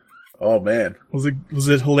 Nope. Oh, man. Was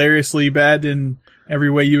it hilariously bad in every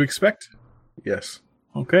way you expect? Yes.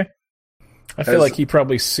 Okay. I feel like he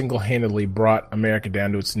probably single-handedly brought America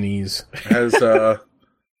down to its knees. Has,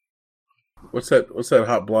 what's that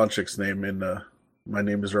hot blonde chick's name in My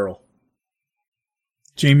Name is Earl?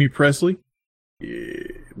 Jamie Presley? Yeah,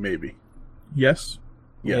 maybe. Yes.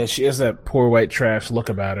 Yeah. Yeah, she has that poor white trash look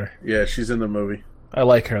about her. Yeah, she's in the movie. I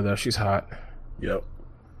like her, though. She's hot. Yep.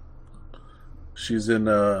 She's in,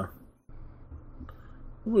 what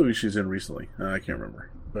movie she's in recently? I can't remember.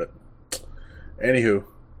 But, anywho,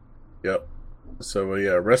 yep. So,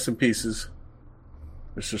 yeah, rest in pieces,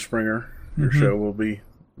 Mr. Springer. Your show will be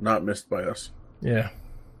not missed by us. Yeah.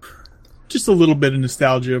 Just a little bit of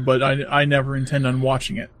nostalgia, but I never intend on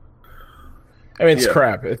watching it. I mean, it's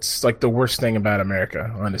crap. It's like the worst thing about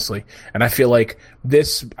America, honestly. And I feel like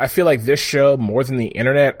this show, more than the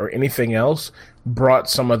internet or anything else, brought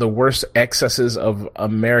some of the worst excesses of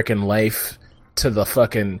American life to the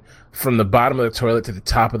fucking, from the bottom of the toilet to the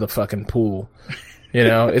top of the fucking pool. You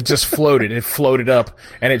know, it just floated. It floated up,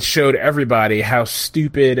 and it showed everybody how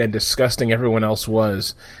stupid and disgusting everyone else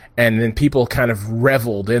was. And then people kind of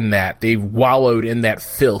reveled in that. They wallowed in that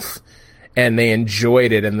filth. And they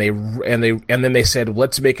enjoyed it, and then they said,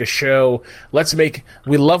 "Let's make a show.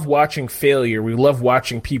 We love watching failure. We love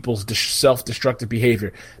watching people's self-destructive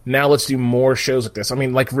behavior. Now let's do more shows like this." I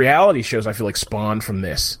mean, like reality shows, I feel like spawned from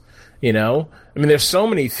this. You know, I mean, there's so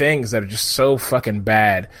many things that are just so fucking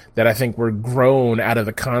bad that I think were grown out of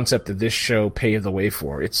the concept that this show paved the way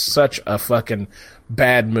for. It's such a fucking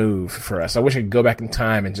bad move for us. I wish I could go back in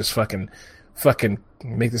time and just fucking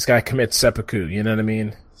make this guy commit seppuku. You know what I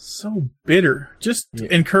mean? So bitter. Just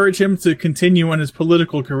encourage him to continue on his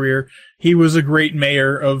political career. He was a great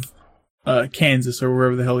mayor of Kansas or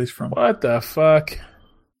wherever the hell he's from. What the fuck?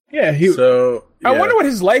 Yeah, I wonder what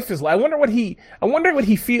his life is like. I wonder what he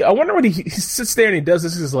feels. I wonder what he sits there and he does.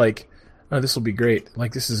 This is like, oh, this will be great.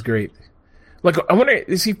 Like, this is great. Like, I wonder,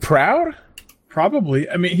 is he proud? Probably.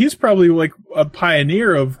 I mean, he's probably like a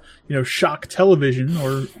pioneer of, shock television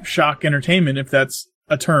or shock entertainment, if that's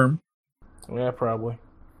a term. Yeah, probably.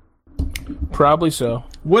 Probably so.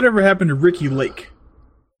 Whatever happened to Ricky Lake?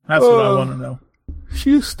 That's what I want to know.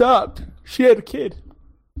 She stopped. She had a kid.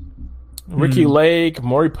 Ricky Lake,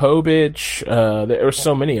 Maury Povich. There were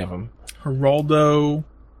so many of them. Geraldo.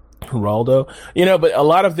 But a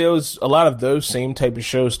lot of those same type of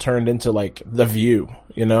shows turned into like The View.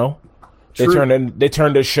 They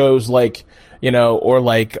turned to shows like or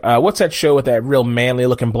like what's that show with that real manly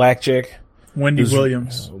looking black chick? Wendy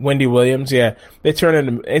Williams, yeah. They turn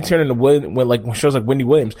into like shows like Wendy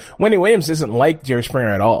Williams. Wendy Williams isn't like Jerry Springer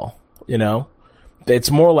at all.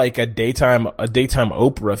 It's more like a daytime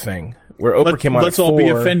Oprah thing where Oprah came on. Let's all be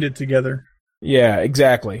offended together. Yeah,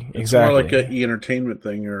 exactly. It's more like an E-entertainment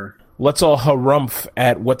thing, or let's all harumph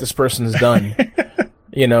at what this person has done.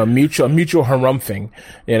 Mutual harumphing.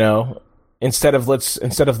 Instead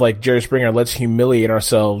of like Jerry Springer, let's humiliate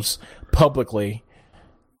ourselves publicly.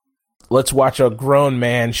 Let's watch a grown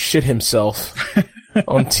man shit himself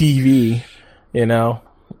on TV, Yeah,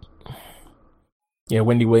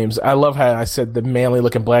 Wendy Williams. I love how I said the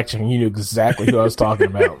manly-looking black chick, and you knew exactly who I was talking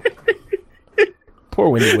about. Poor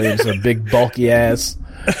Wendy Williams, a big, bulky ass.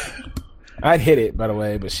 I'd hit it, by the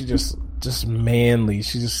way, but she just manly.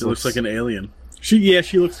 She looks like an alien. She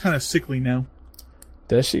looks kind of sickly now.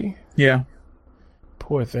 Does she? Yeah.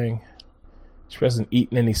 Poor thing. She hasn't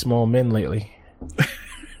eaten any small men lately.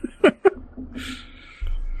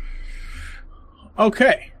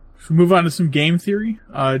 Okay, so move on to some game theory.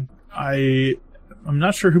 I'm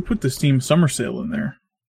not sure who put the Steam Summer Sale in there.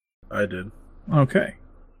 I did. Okay,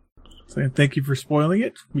 so thank you for spoiling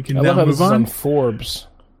it. We can I now love how move this is on. Forbes.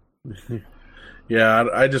 Yeah,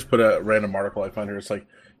 I just put a random article I found here. It's like,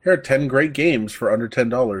 here are 10 great games for under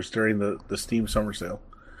 $10 during the Steam Summer Sale.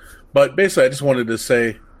 But basically, I just wanted to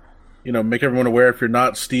say, make everyone aware, if you're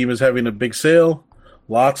not, Steam is having a big sale.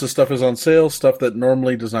 Lots of stuff is on sale, stuff that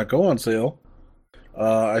normally does not go on sale.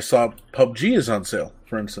 I saw PUBG is on sale,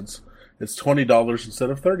 for instance. It's $20 instead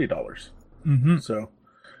of $30. Mm-hmm. So,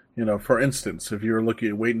 for instance, if you're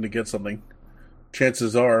waiting to get something,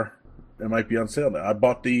 chances are it might be on sale now. I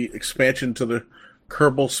bought the expansion to the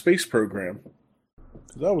Kerbal Space Program.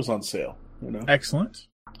 That was on sale. Excellent.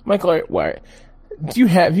 Michael, why?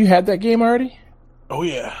 Have you had that game already? Oh,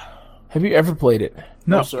 yeah. Have you ever played it?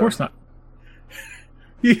 No, of course not.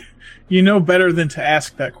 You know better than to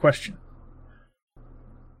ask that question.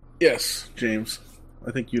 Yes, James.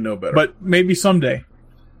 I think you know better. But maybe someday.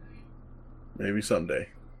 Maybe someday.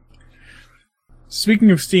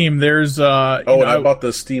 Speaking of Steam, there's... I bought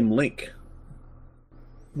the Steam Link.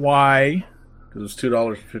 Why? Because it was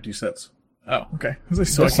 $2.50. Oh, okay.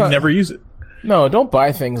 So I can never use it. No, don't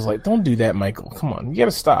buy things don't do that, Michael. Come on. You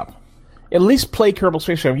gotta stop. At least play Kerbal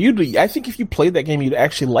Space Program. I think if you played that game, you'd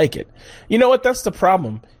actually like it. You know what? That's the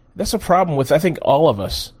problem. That's the problem with, I think, all of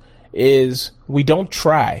us, is we don't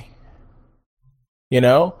try.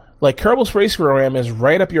 Like, Kerbal Space Program is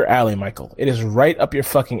right up your alley, Michael. It is right up your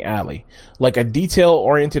fucking alley. Like, a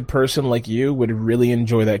detail-oriented person like you would really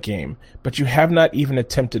enjoy that game. But you have not even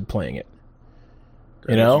attempted playing it.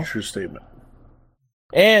 That's a true statement.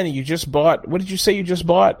 And you just bought... What did you say you just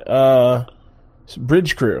bought?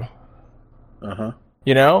 Bridge Crew. Uh-huh.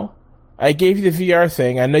 I gave you the VR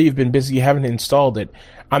thing. I know you've been busy. You haven't installed it.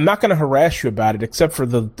 I'm not going to harass you about it, except for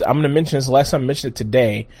I'm going to mention this last time I mentioned it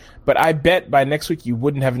today, but I bet by next week you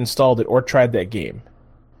wouldn't have installed it or tried that game.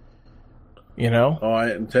 You know? Oh,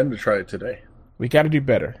 I intend to try it today. We got to do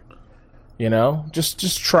better. You know? Just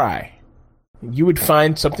try. You would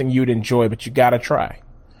find something you'd enjoy, but you got to try.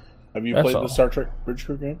 Have you That's played all. the Star Trek Bridge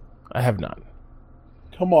Crew game? I have not.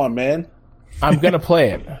 Come on, man. I'm going to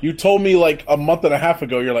play it. You told me like a month and a half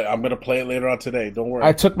ago, you're like, I'm going to play it later on today. Don't worry.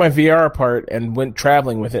 I took my VR apart and went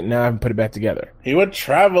traveling with it, and now I haven't put it back together. He went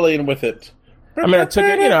traveling with it. I mean, I took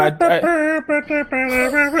it, you know, I I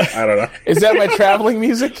don't know. is that my traveling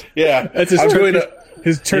music? Yeah. That's his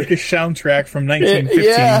Turkish soundtrack from 1915.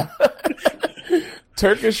 Yeah.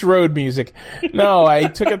 Turkish road music. No, I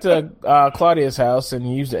took it to Claudia's house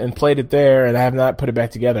and used it and played it there, and I have not put it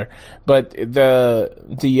back together. But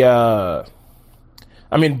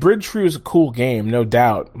I mean, Bridge Crew is a cool game, no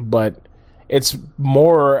doubt, but it's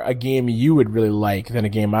more a game you would really like than a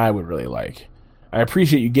game I would really like. I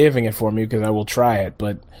appreciate you giving it for me because I will try it,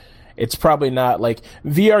 but it's probably not like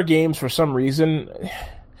VR games for some reason.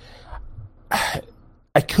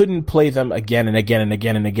 I couldn't play them again and again and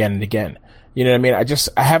again and again and again. You know what I mean?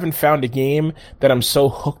 I haven't found a game that I'm so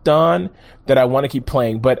hooked on that I want to keep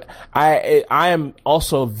playing. But I am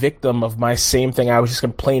also a victim of my same thing. I was just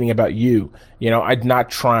complaining about you. You know, I'm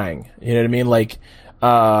not trying. You know what I mean? Like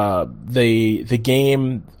the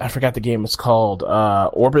game, I forgot the game it's called,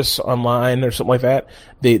 Orbis Online or something like that.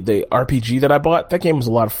 The RPG that I bought, that game was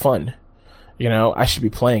a lot of fun. You know, I should be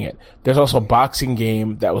playing it. There's also a boxing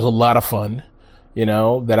game that was a lot of fun. You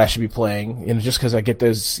know, that I should be playing, you know, just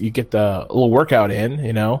because you get the little workout in,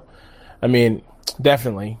 you know. I mean,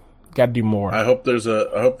 definitely got to do more. I hope there's a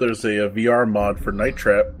VR mod for Night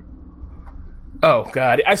Trap. Oh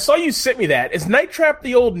God, I saw you sent me that. Is Night Trap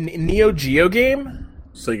the old Neo Geo game?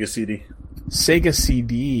 Sega CD. Sega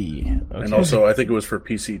CD, okay. And also I think it was for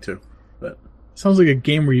PC too. But Sounds like a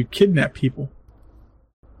game where you kidnap people.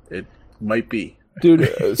 it might be.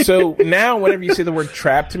 Dude, so now whenever you say the word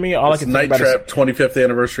trap to me, all It's I can Night think about Trap 25th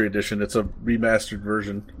Anniversary Edition. It's a remastered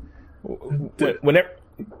version. is whenever.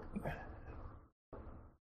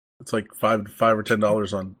 It's like $5 or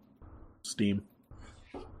 $10 on Steam.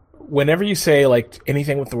 Whenever you say like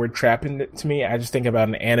anything with the word trap in it to me, I just think about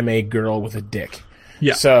an anime girl with a dick.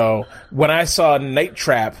 Yeah. So when I saw Night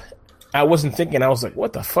Trap, I wasn't thinking. I was like,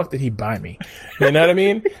 "What the fuck did he buy me?" You know what I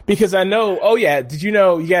mean? Because I know. Oh yeah, did you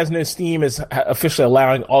know? You guys know Steam is officially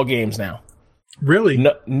allowing all games now. Really?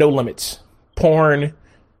 No limits. Porn,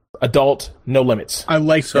 adult, no limits. I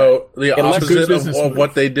like that. So the Unless opposite good business of move.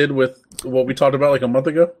 what they did with what we talked about like a month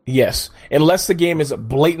ago? Yes, unless the game is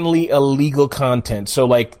blatantly illegal content, so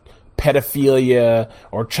like pedophilia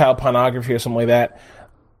or child pornography or something like that.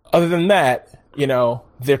 Other than that, you know,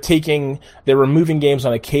 they're removing games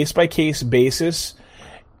on a case by case basis,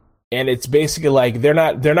 and it's basically like they're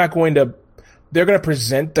going to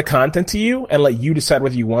present the content to you and let you decide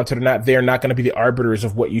whether you want it or not. They're not going to be the arbiters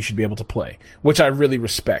of what you should be able to play, which I really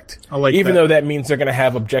respect. I like even that. though that means they're going to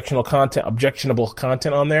have objectionable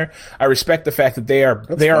content on there. I respect the fact that they are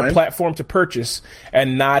a fine. platform to purchase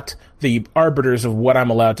and not the arbiters of what I'm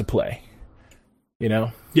allowed to play. You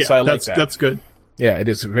know, Yeah, so I like that. that's good. Yeah, it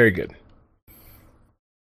is very good.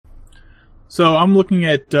 So I'm looking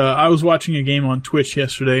at. I was watching a game on Twitch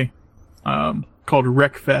yesterday, called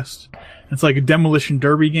Wreckfest. It's like a demolition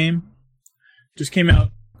derby game. Just came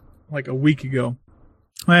out like a week ago,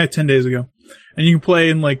 10 days ago, and you can play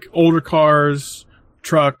in like older cars,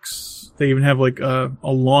 trucks. They even have like a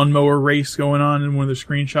lawnmower race going on in one of the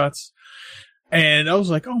screenshots. And I was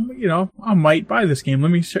like, oh, you know, I might buy this game. Let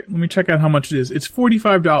me check out how much it is. It's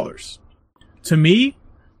 $45. To me,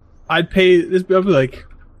 I'd pay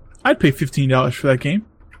 $15 for that game.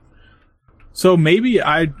 So maybe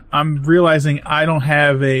I'm realizing I don't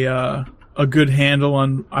have a good handle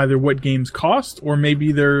on either what games cost, or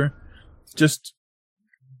maybe they're just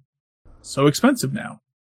so expensive now.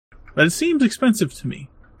 But it seems expensive to me.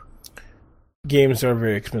 Games are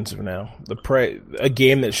very expensive now. A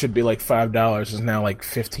game that should be like $5 is now like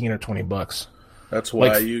 $15 or $20. That's why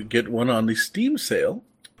Like- you get one on the Steam sale.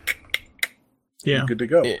 Yeah. You're good to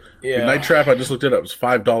go. Yeah. Night Trap, I just looked it up. It's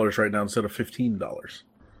 $5 right now instead of $15.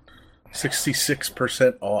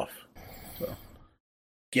 66% off. So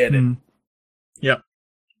get it. Yep.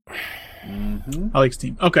 Mm-hmm. I like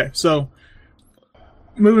Steam. Okay, so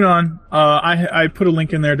moving on. I put a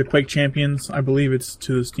link in there to Quake Champions. I believe it's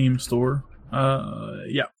to the Steam store.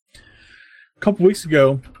 Yeah. A couple weeks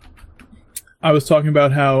ago, I was talking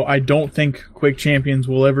about how I don't think Quake Champions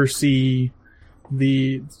will ever see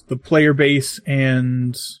the player base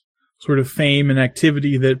and sort of fame and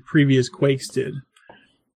activity that previous Quakes did.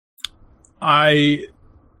 I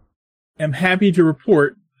am happy to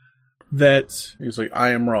report that He's like, I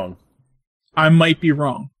am wrong. I might be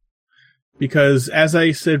wrong. Because as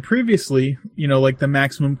I said previously, like the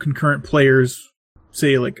maximum concurrent players,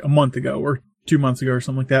 say like a month ago or 2 months ago or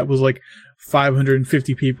something like that, was like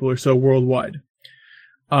 550 people or so worldwide.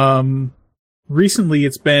 Recently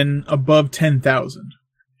it's been above 10,000.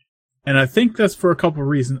 And I think that's for a couple of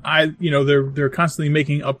reasons. They're constantly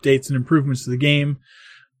making updates and improvements to the game,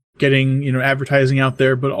 getting, advertising out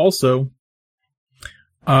there, but also,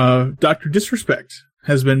 Dr. Disrespect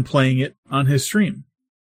has been playing it on his stream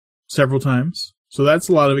several times. So that's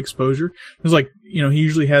a lot of exposure. There's he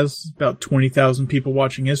usually has about 20,000 people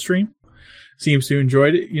watching his stream. Seems to enjoy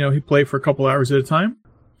it. He played for a couple hours at a time.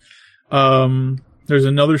 There's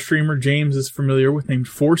another streamer James is familiar with named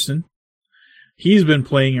Forsen. He's been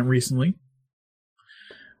playing it recently.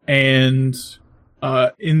 And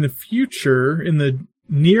in the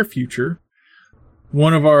near future,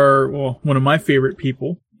 one of my favorite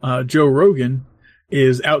people, Joe Rogan,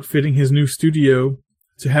 is outfitting his new studio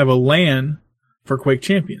to have a LAN for Quake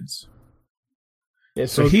Champions. Yeah,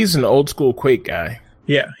 so he's an old school Quake guy.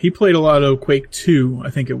 Yeah, he played a lot of Quake 2, I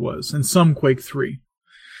think it was, and some Quake 3.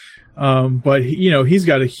 But he's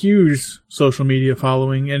got a huge social media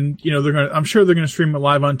following, and I'm sure they're gonna stream it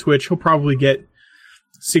live on Twitch. He'll probably get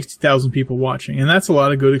 60,000 people watching, and that's a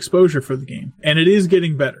lot of good exposure for the game. And it is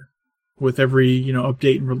getting better with every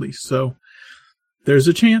update and release. So there's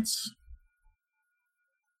a chance.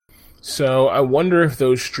 So I wonder if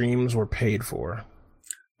those streams were paid for.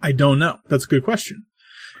 I don't know. That's a good question.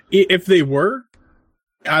 If they were,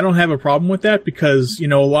 I don't have a problem with that because, a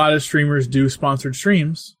lot of streamers do sponsored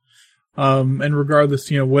streams. And regardless,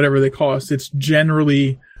 whatever they cost, it's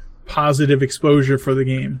generally positive exposure for the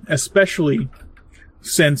game, especially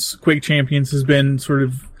since Quake Champions has been sort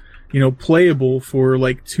of, playable for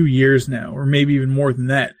like 2 years now, or maybe even more than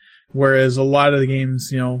that. Whereas a lot of the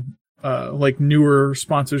games, like newer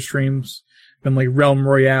sponsored streams, and like Realm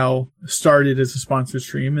Royale started as a sponsored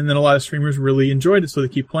stream, and then a lot of streamers really enjoyed it, so they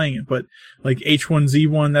keep playing it. But like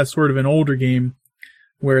H1Z1, that's sort of an older game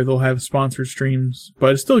where they'll have sponsored streams,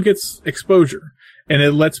 but it still gets exposure, and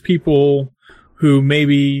it lets people who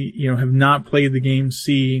maybe have not played the game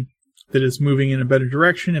see that it's moving in a better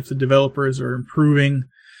direction. If the developers are improving,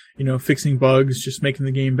 fixing bugs, just making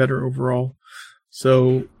the game better overall.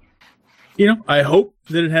 So, I hope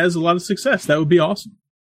that it has a lot of success. That would be awesome.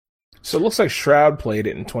 So it looks like Shroud played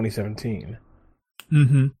it in 2017.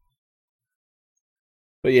 Mm-hmm.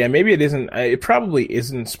 But yeah, maybe it isn't. It probably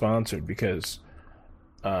isn't sponsored because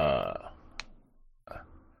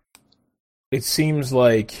it seems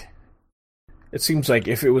like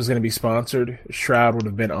if it was going to be sponsored, Shroud would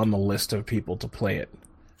have been on the list of people to play it,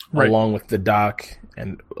 right, along with the Doc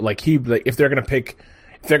and if they're going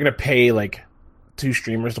to pay like 2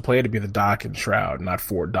 streamers to play it, it'd be the Doc and Shroud, not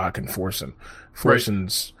for Doc and Forsen.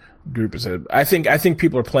 Forsen's group is I think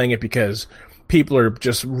people are playing it because people are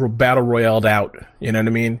just battle royaled out. You know what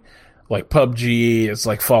I mean? Like PUBG is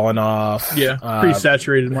like falling off. Yeah, pretty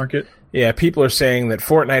saturated market. Yeah, people are saying that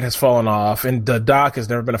Fortnite has fallen off, and the Doc has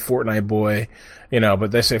never been a Fortnite boy,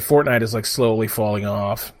 but they say Fortnite is like slowly falling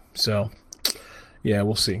off. So, yeah,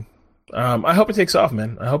 we'll see. I hope it takes off,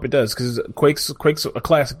 man. I hope it does, because Quake's a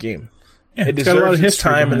classic game. Yeah, it deserves its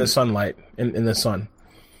time in the sunlight, in the sun.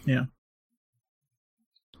 Yeah.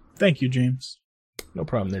 Thank you, James. No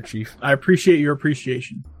problem there, Chief. I appreciate your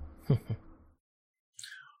appreciation.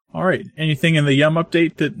 All right. Anything in the Yum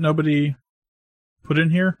update that nobody put in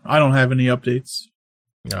here? I don't have any updates.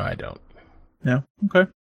 No, I don't. No?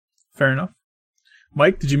 Okay. Fair enough.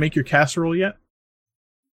 Mike, did you make your casserole yet?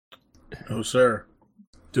 No, sir.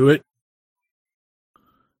 Do it.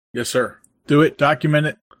 Yes, sir. Do it. Document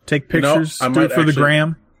it. Take pictures. I do it for the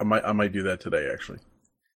gram. I might do that today, actually.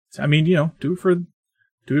 I mean, do it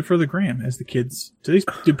for the gram, as the kids.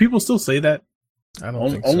 Do people still say that? I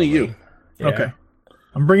don't think so. Only you. Yeah. Okay.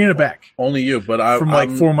 I'm bringing it back. Only you, but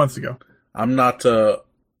I'm 4 months ago. I'm not.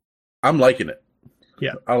 I'm liking it.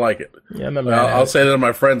 Yeah, I like it. Yeah, I'll say that to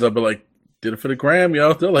my friends. I'll be like, "Did it for the gram,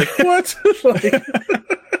 yo." They're like, "What?"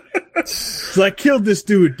 So I killed this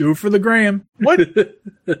dude. Do it for the gram. What?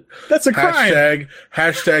 That's a crime.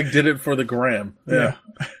 Hashtag did it for the gram. Yeah.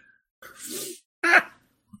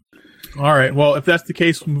 All right. Well, if that's the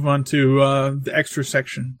case, we'll move on to the extra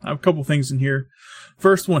section. I have a couple things in here.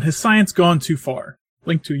 First one, has science gone too far?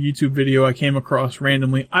 Link to a YouTube video I came across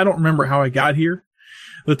randomly. I don't remember how I got here.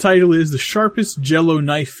 The title is The Sharpest Jell-O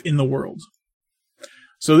Knife in the World.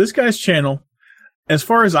 So this guy's channel, as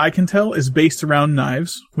far as I can tell, is based around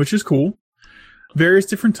knives, which is cool. various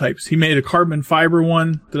different types. He made a carbon fiber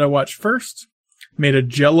one that I watched first. Made a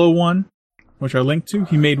Jello one, which I linked to.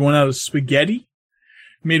 He made one out of spaghetti.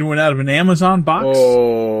 Made one out of an Amazon box.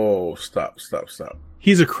 Oh, stop.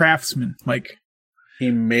 He's a craftsman, Mike.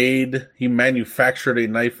 He manufactured a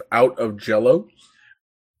knife out of Jello?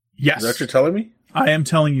 Yes. Is that what you're telling me? I am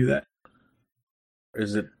telling you that.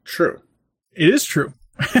 Is it true? It is true.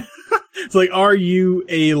 It's like, are you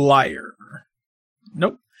a liar?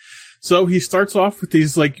 Nope. So he starts off with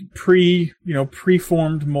these like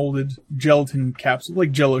preformed molded gelatin capsules,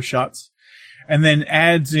 like Jello shots, and then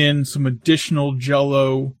adds in some additional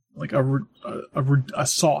Jello, like a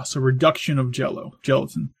sauce, a reduction of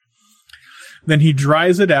gelatin. Then he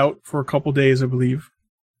dries it out for a couple days, I believe.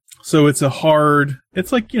 So it's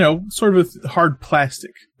like, sort of a hard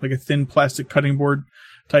plastic, like a thin plastic cutting board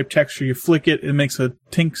type texture. You flick it, it makes a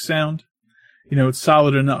tink sound. It's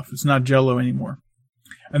solid enough. It's not Jello anymore.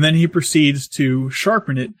 And then he proceeds to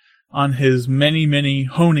sharpen it on his many, many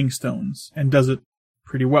honing stones and does it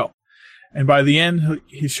pretty well. And by the end,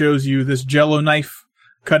 he shows you this Jello knife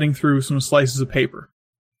cutting through some slices of paper.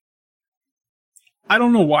 I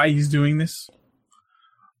don't know why he's doing this,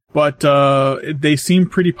 but they seem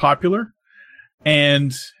pretty popular,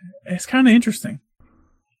 and it's kind of interesting.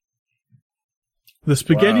 The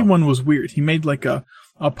spaghetti one was weird. He made like a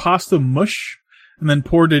pasta mush and then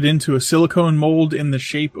poured it into a silicone mold in the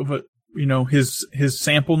shape of his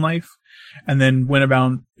sample knife, and then went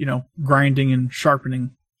about, grinding and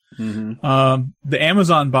sharpening. Mm-hmm. The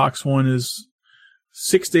Amazon box one is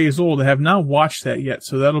 6 days old. I have not watched that yet,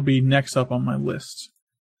 so that'll be next up on my list.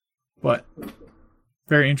 But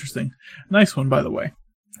very interesting. Nice one, by the way.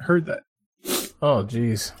 I heard that. Oh,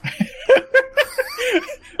 jeez.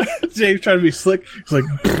 James trying to be slick. He's like,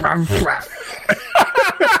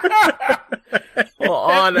 well,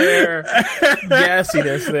 on air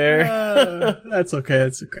gassiness there. That's okay.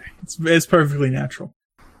 That's okay. It's perfectly natural.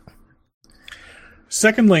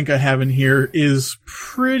 Second link I have in here is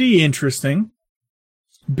pretty interesting.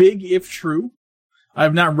 Big If True. I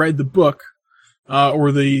have not read the book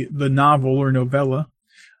or the novel or novella,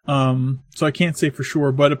 so I can't say for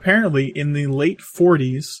sure. But apparently, in the late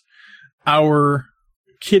 40s, our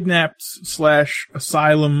kidnapped /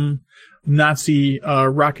 asylum Nazi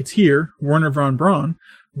rocketeer Werner von Braun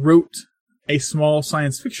wrote a small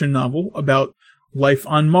science fiction novel about life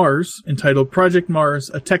on Mars entitled Project Mars: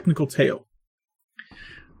 A Technical Tale.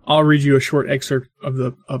 I'll read you a short excerpt of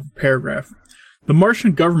the paragraph. The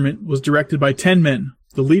Martian government was directed by 10 men,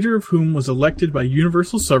 the leader of whom was elected by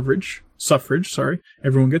universal suffrage,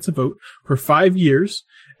 everyone gets a vote, for 5 years,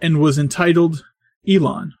 and was entitled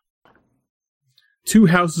Elon. 2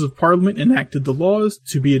 houses of parliament enacted the laws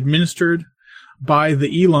to be administered by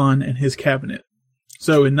the Elon and his cabinet.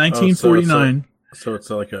 So in 1949... So it's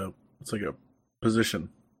like a position.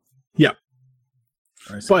 Yeah.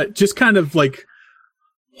 But just kind of like,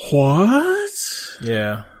 what?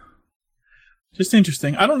 Yeah. Just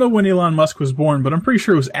interesting. I don't know when Elon Musk was born, but I'm pretty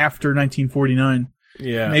sure it was after 1949.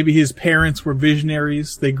 Yeah. Maybe his parents were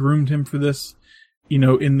visionaries. They groomed him for this,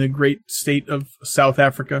 in the great state of South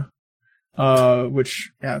Africa.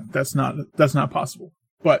 Which, yeah, that's not possible.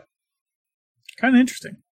 But kind of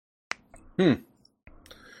interesting.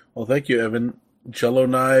 Well, thank you, Evan. Jello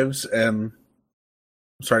knives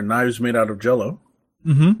knives made out of Jello.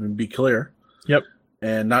 Mm-hmm. And be clear. Yep.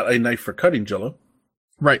 And not a knife for cutting Jello.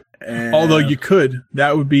 Right. And although you could,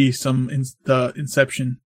 that would be the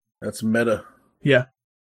Inception. That's meta. Yeah.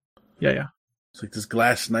 Yeah. It's like this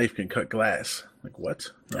glass knife can cut glass. Like what?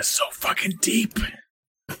 That's so fucking deep.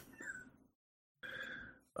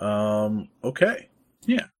 Okay.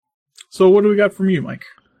 Yeah. So what do we got from you, Mike?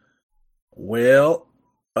 Well,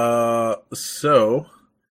 so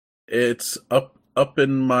it's up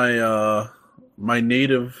in my my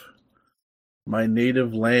native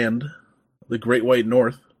land, the Great White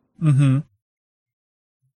North. Mm-hmm.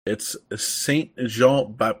 It's Saint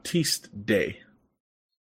Jean Baptiste Day,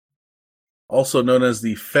 also known as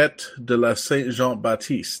the Fête de la Saint Jean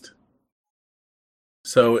Baptiste.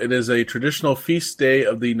 So it is a traditional feast day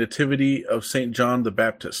of the Nativity of Saint John the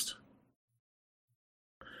Baptist.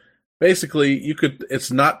 Basically,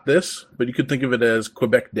 it's not this, but you could think of it as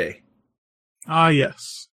Quebec Day. Ah,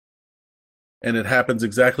 yes. And it happens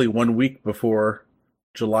exactly 1 week before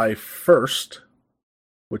July 1st,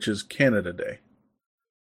 which is Canada Day.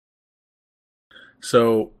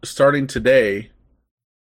 So starting today,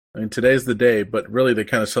 today's the day, but really they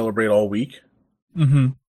kind of celebrate all week. Mm-hmm.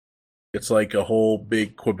 It's like a whole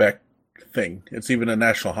big Quebec thing. It's even a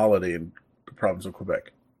national holiday in the province of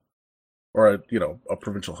Quebec. Or a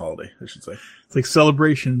provincial holiday, I should say. It's like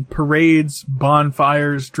celebration, parades,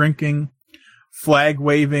 bonfires, drinking, flag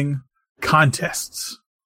waving contests.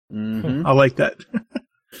 Mm-hmm. I like that.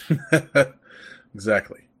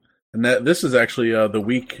 Exactly. And this is actually the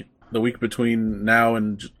week between now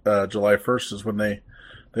and July 1st is when they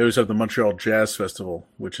always have the Montreal Jazz Festival,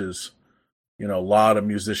 which is, a lot of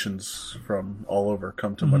musicians from all over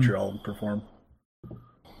come to Montreal and perform.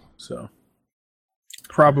 So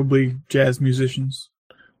probably jazz musicians.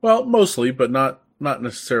 Well, mostly, but not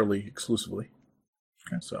necessarily exclusively.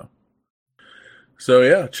 Okay. So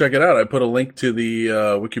yeah, check it out. I put a link to the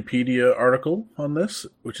Wikipedia article on this,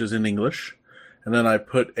 which is in English. And then I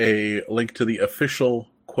put a link to the official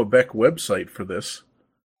Quebec website for this,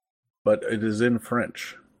 but it is in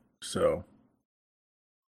French. So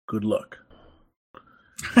good luck.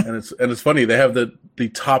 and it's funny, they have the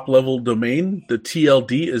top level domain. The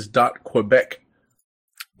TLD is .Quebec.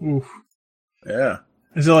 Oof. Yeah.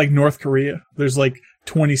 Is it like North Korea? There's like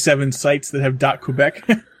 27 sites that have .Quebec.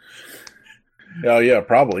 Oh yeah,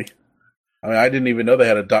 probably. I mean, I didn't even know they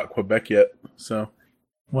had a .Quebec yet. So,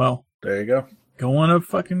 well, there you go. Go on a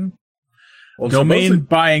fucking domain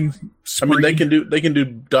buying spree. I mean, they can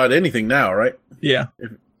do .anything now, right? Yeah.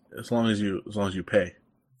 As long as you pay.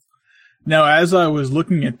 Now, as I was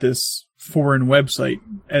looking at this foreign website,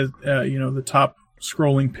 as the top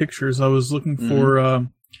scrolling pictures, I was looking for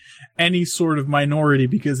any sort of minority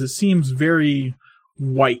because it seems very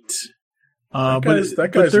white. That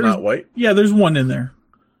guy's not white. Yeah, there's one in there.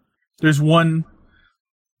 There's one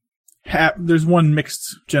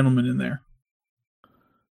mixed gentleman in there.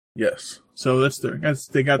 Yes. So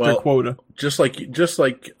they got their quota. Just like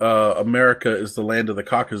America is the land of the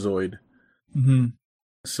Caucasoid. Mm-hmm.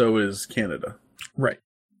 So is Canada. Right.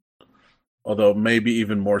 Although maybe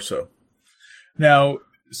even more so. Now,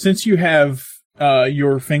 since you have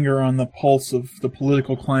your finger on the pulse of the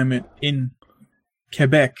political climate in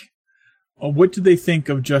Quebec, what do they think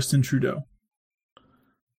of Justin Trudeau?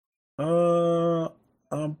 That's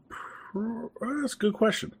a good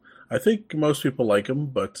question. I think most people like him,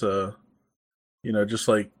 but just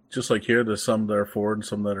like here, there's some that are for and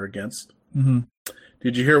some that are against. Mm-hmm.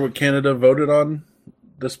 Did you hear what Canada voted on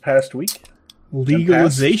this past week?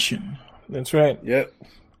 Legalization. That's right. Yep.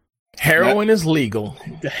 Heroin is legal.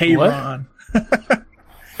 The Hayron.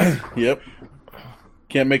 Yep.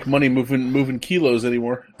 Can't make money moving kilos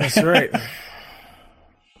anymore. That's right.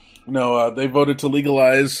 No, they voted to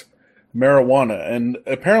legalize marijuana, and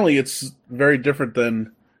apparently it's very different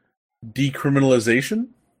than decriminalization.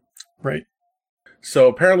 Right. So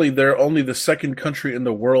apparently they're only the second country in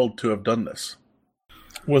the world to have done this.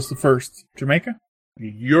 What's the first? Jamaica?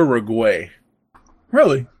 Uruguay.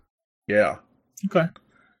 Really? Yeah. Okay.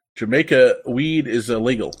 Jamaica, weed is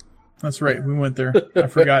illegal. That's right. We went there. I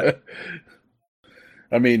forgot.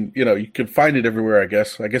 I mean, you can find it everywhere, I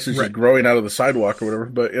guess. I guess it's just growing out of the sidewalk or whatever,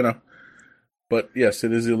 but, But yes,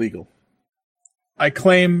 it is illegal. I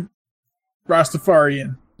claim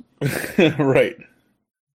Rastafarian. Right.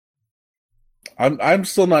 I'm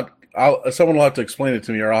still not... someone will have to explain it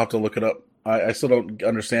to me, or I'll have to look it up. I still don't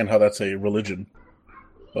understand how that's a religion.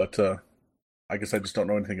 But I guess I just don't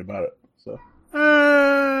know anything about it. So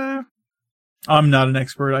I'm not an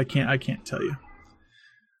expert. I can't tell you.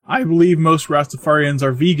 I believe most Rastafarians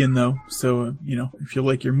are vegan, though. So if you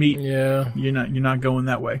like your meat, yeah, you're not going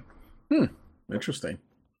that way. Interesting.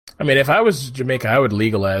 I mean, if I was Jamaica, I would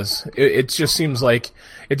legalize. It just seems like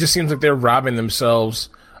they're robbing themselves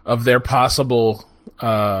of their possible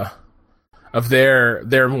of their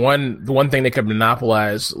the one thing they could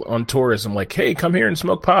monopolize on tourism. Like, hey, come here and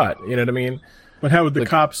smoke pot. You know what I mean? But how would the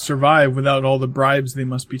cops survive without all the bribes they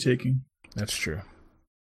must be taking? That's true.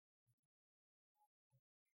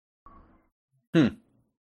 Yeah,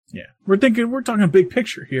 we're talking a big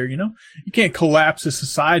picture here. You can't collapse a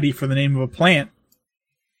society for the name of a plant.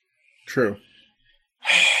 True.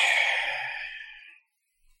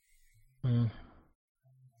 All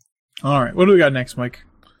right, what do we got next, Mike?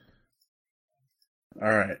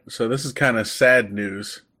 All right, so this is kind of sad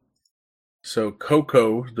news. So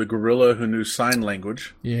Coco, the gorilla who knew sign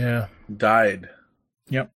language, died.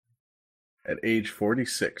 Yep. At age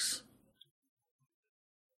 46.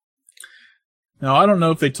 Now, I don't know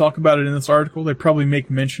if they talk about it in this article. They probably make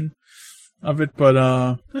mention of it,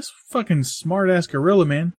 but this fucking smart-ass gorilla,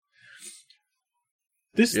 man.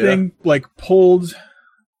 This thing, pulled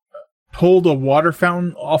a water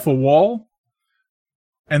fountain off a wall,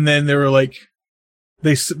 and then they were like,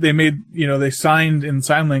 they made, they signed in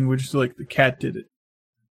sign language, so the cat did it.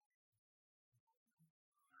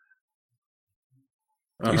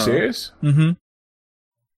 Are you serious? Mm-hmm.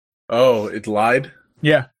 Oh, it lied?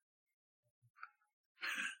 Yeah.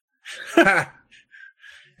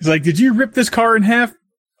 He's like, did you rip this car in half?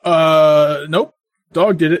 Nope.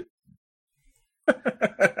 Dog did it.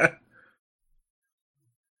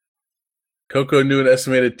 Coco knew an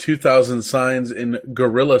estimated 2,000 signs in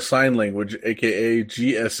Gorilla Sign Language, aka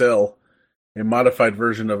GSL, a modified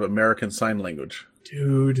version of American Sign Language.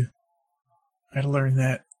 Dude, I had to learn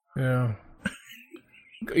that. Yeah.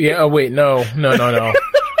 Yeah. Oh wait, no. No.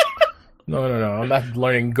 I'm not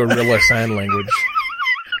learning Gorilla Sign Language.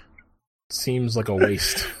 Seems like a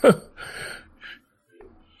waste.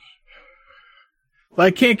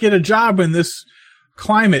 I can't get a job in this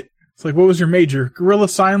climate. It's like, what was your major? Gorilla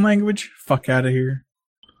Sign Language? Fuck out of here.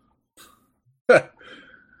 I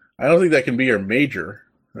don't think that can be your major.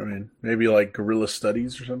 I mean, maybe like Gorilla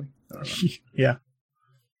Studies or something. I don't know. Yeah.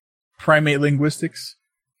 Primate linguistics.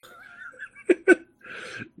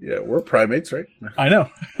 Yeah, we're primates, right? I know.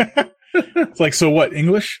 It's like, so what?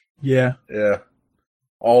 English? Yeah. Yeah.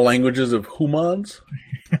 All languages of humans.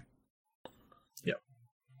 Yep.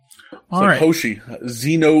 It's All like right. Hoshi,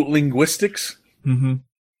 xenolinguistics. Mm-hmm.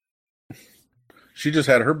 She just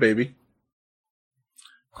had her baby.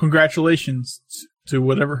 Congratulations to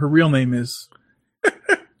whatever her real name is.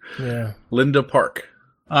 Yeah. Linda Park.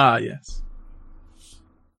 Ah, yes.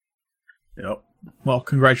 Yep. Well,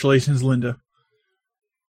 congratulations, Linda.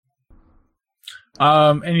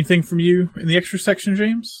 Anything from you in the extra section,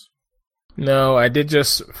 James? No, I did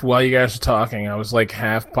just, while you guys were talking, I was like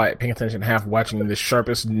half paying attention, half watching the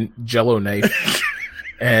sharpest Jello knife.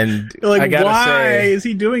 And You're like, I gotta why say, is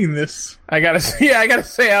he doing this? I gotta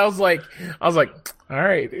say, I was like, all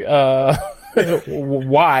right,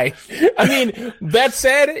 why? I mean, that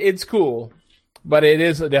said, it's cool, but it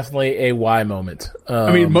is definitely a why moment.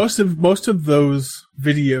 I mean, most of those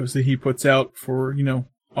videos that he puts out for, a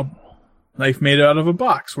knife made out of a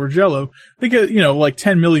box or Jello, they get, like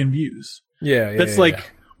 10 million views. Yeah. That's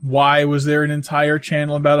why was there an entire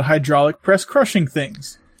channel about a hydraulic press crushing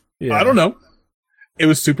things? Yeah. I don't know. It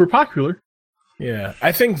was super popular. Yeah.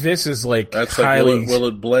 I think this is like That's highly, like, will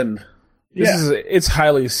it blend? it's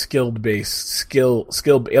highly skilled based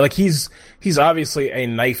like he's obviously a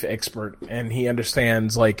knife expert and he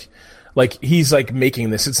understands like he's like making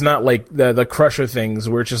this. It's not like the crusher things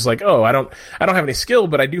where it's just like, oh, I don't have any skill,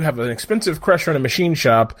 but I do have an expensive crusher in a machine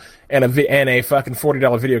shop and a fucking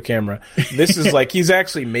 $40 video camera. This is like he's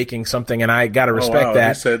actually making something, and I gotta respect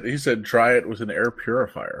that. He said try it with an air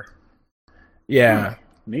purifier. Yeah,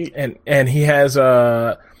 Neat. And he has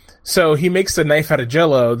so he makes the knife out of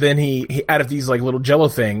Jello. Then he out of these like little Jello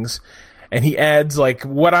things. And he adds, like,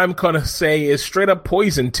 what I'm going to say is straight up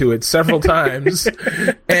poison to it several times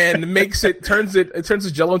and turns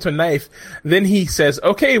the Jello into a knife. Then he says,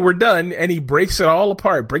 okay, we're done. And he breaks it all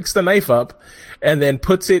apart, breaks the knife up, and then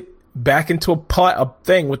puts it back into a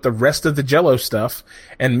thing with the rest of the Jello stuff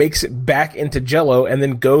and makes it back into Jello and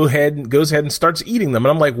then goes ahead and starts eating them.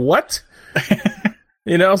 And I'm like, what? I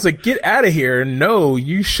was like, get out of here. No,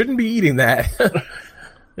 you shouldn't be eating that.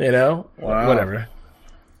 Wow. Whatever.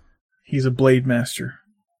 He's a blade master.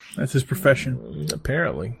 That's his profession.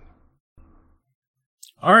 Apparently.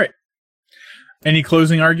 All right. Any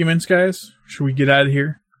closing arguments, guys? Should we get out of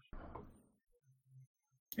here?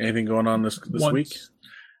 Anything going on this week?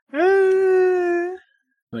 Anything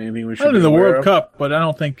we should Other than be the aware World of? Cup, but I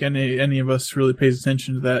don't think any of us really pays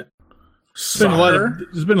attention to that.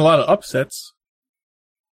 There's been a lot of upsets.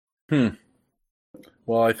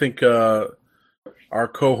 Well, I think our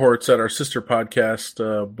cohorts at our sister podcast,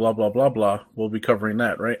 blah, blah, blah, blah, will be covering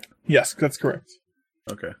that, right? Yes, that's correct.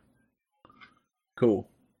 Okay. Cool.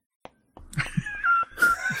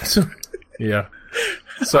 Yeah.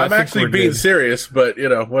 So I'm actually being serious, but,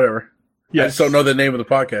 whatever. Yes. I just don't know the name of the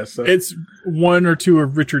podcast. So. It's one or two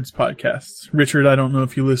of Richard's podcasts. Richard, I don't know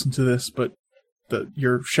if you listen to this, but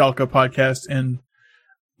your Schalke podcast and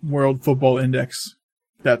World Football Index.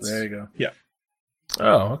 There you go. Yeah.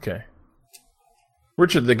 Oh, okay.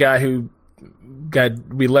 Richard, the guy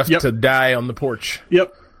we left to die on the porch.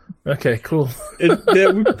 Yep. Okay, cool.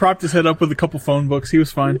 We propped his head up with a couple phone books. He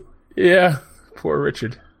was fine. Yeah. Poor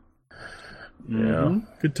Richard. Mm-hmm. Yeah.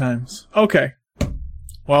 Good times. Okay.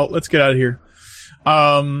 Well, let's get out of here.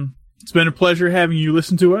 It's been a pleasure having you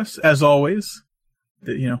listen to us, as always.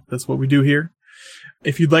 That's what we do here.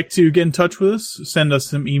 If you'd like to get in touch with us, send us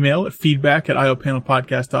some email at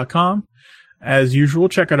feedback@iopanelpodcast.com. As usual,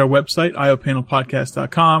 check out our website,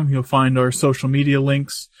 iopanelpodcast.com. You'll find our social media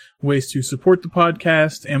links, ways to support the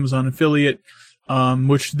podcast, Amazon affiliate,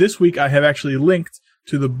 which this week I have actually linked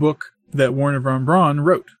to the book that Warner von Braun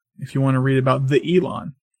wrote, if you want to read about the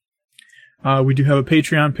Elon. We do have a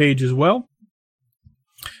Patreon page as well.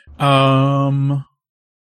 Yeah,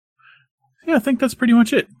 I think that's pretty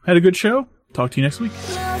much it. Had a good show. Talk to you next week.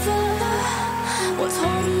 Lover, what's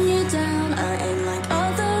holding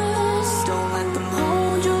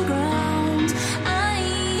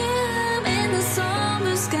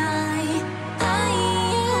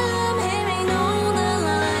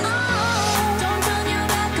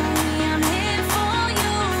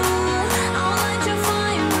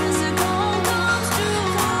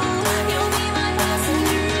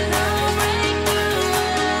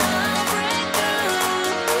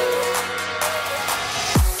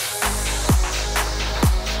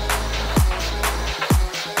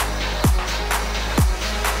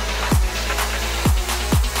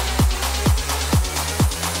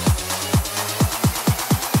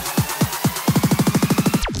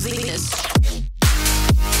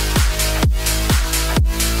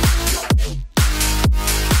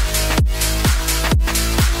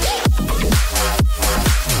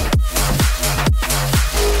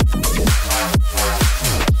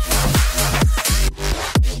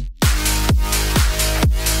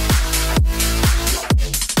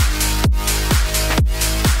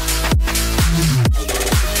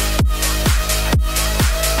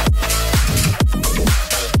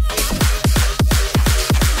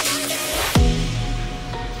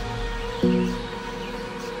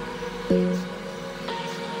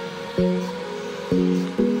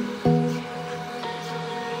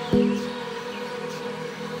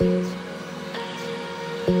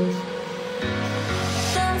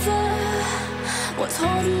What's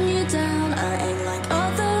holding you down? I ain't like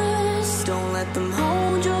others. Don't let them hold